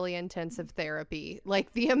some really intensive therapy.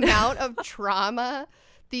 Like, the amount of trauma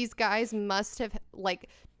these guys must have, like,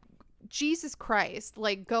 Jesus Christ,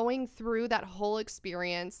 like, going through that whole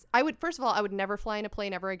experience. First of all, I would never fly in a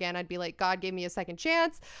plane ever again. I'd be like, God gave me a second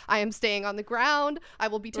chance. I am staying on the ground. I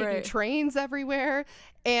will be taking trains everywhere.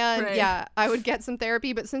 And yeah, I would get some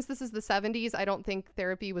therapy. But since this is the 70s, I don't think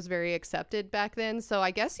therapy was very accepted back then. So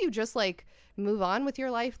I guess you just like move on with your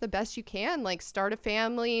life the best you can. Like, start a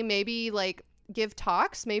family, maybe like give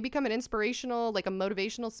talks, maybe become an inspirational, like a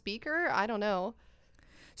motivational speaker. I don't know.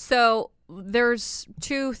 So there's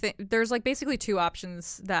like basically two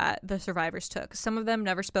options that the survivors took. Some of them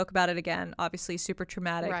never spoke about it again. Obviously super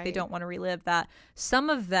traumatic. They don't want to relive that. Some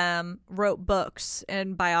of them wrote books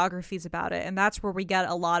and biographies about it. And that's where we get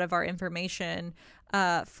a lot of our information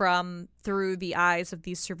from through the eyes of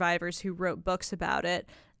these survivors who wrote books about it.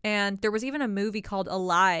 And there was even a movie called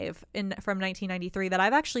Alive from 1993 that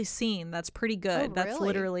I've actually seen. That's pretty good. Oh, that's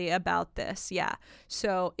literally about this. Yeah.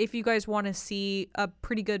 So if you guys want to see a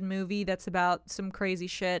pretty good movie that's about some crazy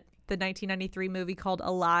shit, the 1993 movie called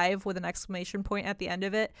Alive with an exclamation point at the end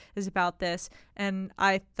of it is about this. And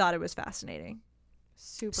I thought it was fascinating.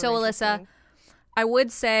 Super. So Alyssa, I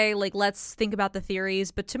would say, like, let's think about the theories.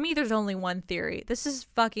 But to me, there's only one theory. This is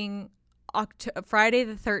fucking Friday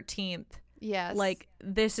the 13th. Yes. Like,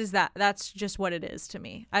 this is that. That's just what it is to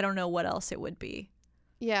me. I don't know what else it would be.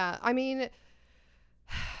 Yeah. I mean,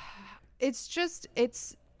 it's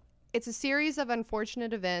a series of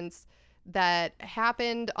unfortunate events that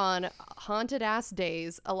happened on haunted ass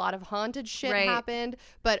days. A lot of haunted shit happened,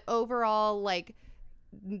 but overall, like,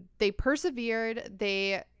 they persevered.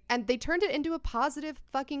 They turned it into a positive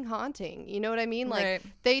fucking haunting. You know what I mean? Like,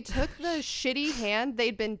 they took the shitty hand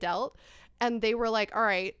they'd been dealt and they were like, all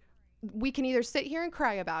right, we can either sit here and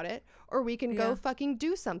cry about it or we can go fucking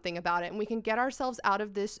do something about it and we can get ourselves out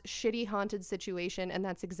of this shitty haunted situation. And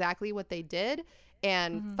that's exactly what they did.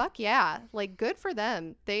 And fuck yeah, like, good for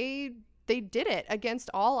them. They did it against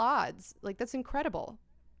all odds. Like, that's incredible.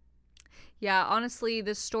 Yeah, honestly,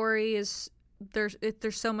 this story is there's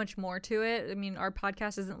so much more to it. I mean, our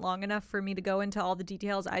podcast isn't long enough for me to go into all the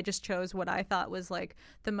details. I just chose what I thought was like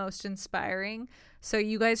the most inspiring. So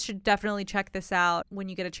you guys should definitely check this out when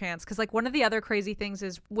you get a chance. Because, like, one of the other crazy things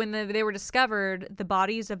is when they were discovered, the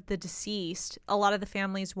bodies of the deceased, a lot of the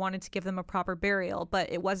families wanted to give them a proper burial,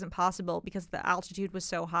 but it wasn't possible because the altitude was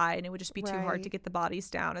so high and it would just be too hard to get the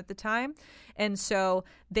bodies down at the time. And so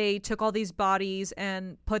they took all these bodies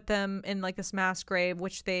and put them in like this mass grave,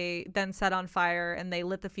 which they then set on fire, and they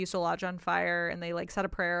lit the fuselage on fire and they like said a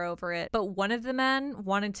prayer over it. But one of the men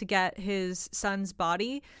wanted to get his son's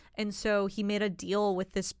body, and so he made a deal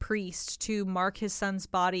with this priest to mark his son's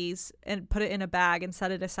bodies and put it in a bag and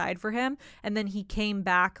set it aside for him. And then he came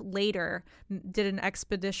back later, did an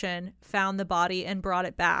expedition, found the body and brought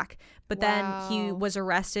it back. But then he was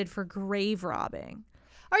arrested for grave robbing.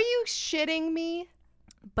 Are you shitting me?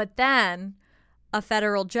 But then a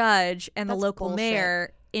federal judge and the local bullshit.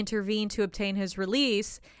 mayor intervened to obtain his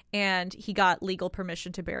release, and he got legal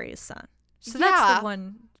permission to bury his son. So that's the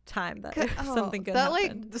one time that something good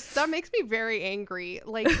happened. That makes me very angry.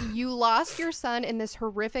 Like, you lost your son in this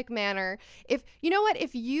horrific manner. If you know what,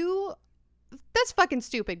 that's fucking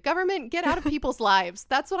stupid. Government, get out of people's lives.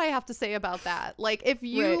 That's what I have to say about that. Like, if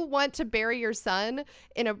you want to bury your son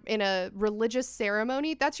in a religious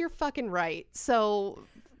ceremony, that's your fucking right. So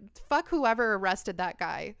fuck whoever arrested that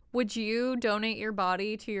guy. Would you donate your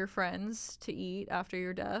body to your friends to eat after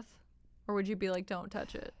your death? Or would you be like, don't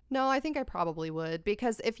touch it? No, I think I probably would,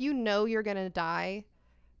 because if you know you're gonna die,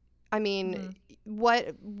 I mean,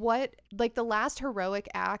 what like the last heroic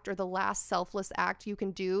act or the last selfless act you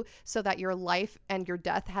can do so that your life and your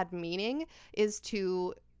death had meaning is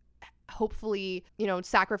to hopefully,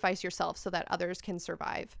 sacrifice yourself so that others can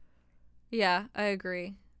survive. Yeah, I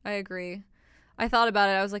agree. I thought about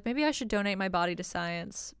it. I was like, maybe I should donate my body to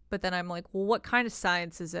science. But then I'm like, well, what kind of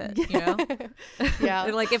science is it? You know? Yeah.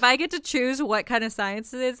 Like, if I get to choose what kind of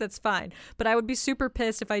science it is, that's fine. But I would be super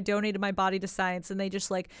pissed if I donated my body to science and they just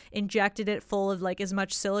like injected it full of like as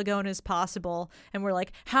much silicone as possible. And we're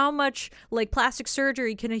like, how much like plastic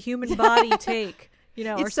surgery can a human body take?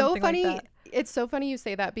 Or something like that. It's so funny you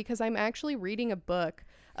say that, because I'm actually reading a book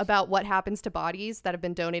about what happens to bodies that have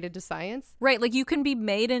been donated to science. Right, like you can be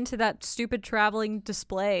made into that stupid traveling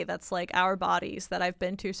display that's like our bodies that I've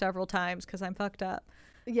been to several times because I'm fucked up.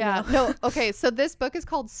 Yeah, no, okay, so this book is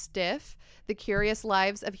called Stiff, The Curious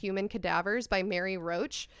Lives of Human Cadavers by Mary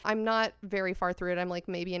Roach. I'm not very far through it. I'm like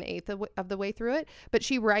maybe an eighth of the way through it. But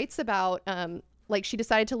she writes about like she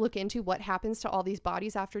decided to look into what happens to all these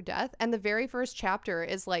bodies after death. And the very first chapter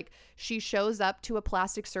is like she shows up to a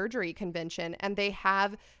plastic surgery convention and they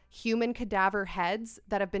have human cadaver heads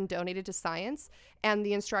that have been donated to science. And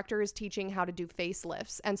the instructor is teaching how to do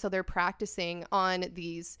facelifts. And so they're practicing on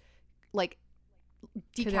these like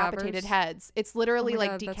decapitated heads. It's literally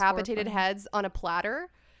like decapitated heads on a platter.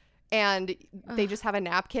 And they just have a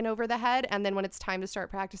napkin over the head. And then when it's time to start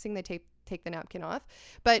practicing, they take the napkin off.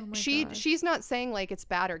 But she's not saying like it's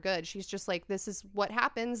bad or good. She's just like, this is what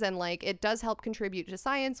happens. And like, it does help contribute to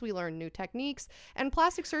science. We learn new techniques. And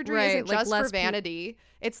plastic surgery isn't like just for vanity.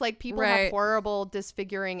 It's like people have horrible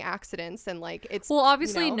disfiguring accidents. And like, it's... Well,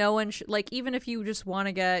 obviously no one like, even if you just want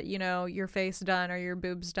to get, your face done or your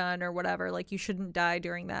boobs done or whatever, like you shouldn't die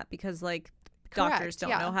during that because like doctors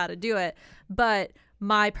don't know how to do it. But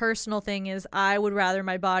my personal thing is I would rather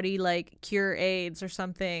my body like cure AIDS or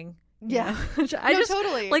something. Yeah.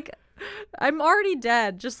 Totally. Like, I'm already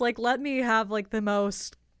dead. Just like let me have like the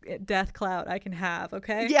most death clout I can have,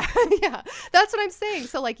 okay? Yeah. That's what I'm saying.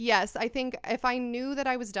 So like, yes, I think if I knew that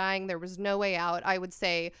I was dying, there was no way out, I would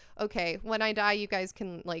say, okay, when I die, you guys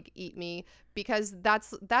can like eat me, because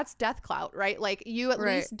that's death clout, right? Like you at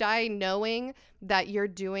least die knowing that you're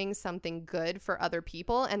doing something good for other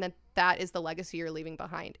people and that is the legacy you're leaving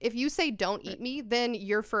behind. If you say don't eat me, then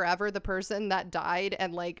you're forever the person that died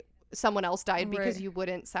and like someone else died because you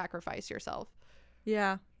wouldn't sacrifice yourself.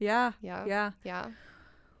 Yeah.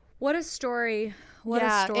 What a story. What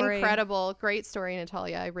a story. Incredible. Great story,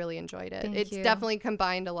 Natalia. I really enjoyed it. It's definitely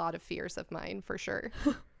combined a lot of fears of mine, for sure.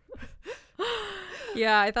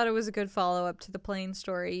 Yeah, I thought it was a good follow-up to the plane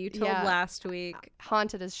story you told last week.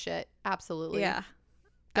 Haunted as shit. Absolutely. Yeah.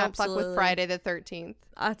 Don't fuck with Friday the 13th.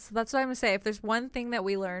 That's what I'm going to say. If there's one thing that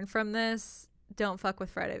we learned from this, don't fuck with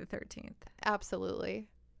Friday the 13th. Absolutely.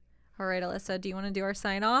 All right, Alyssa, do you want to do our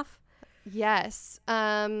sign-off? Yes.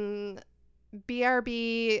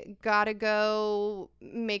 BRB, gotta go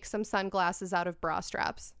make some sunglasses out of bra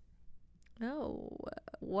straps. Oh,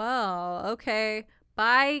 wow. Okay.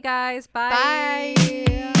 Bye, guys. Bye.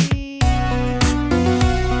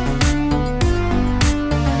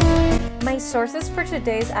 My sources for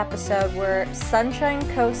today's episode were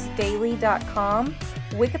sunshinecoastdaily.com,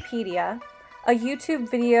 Wikipedia, a YouTube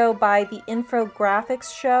video by the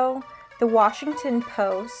Infographics Show, The Washington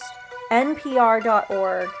Post,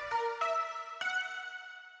 NPR.org,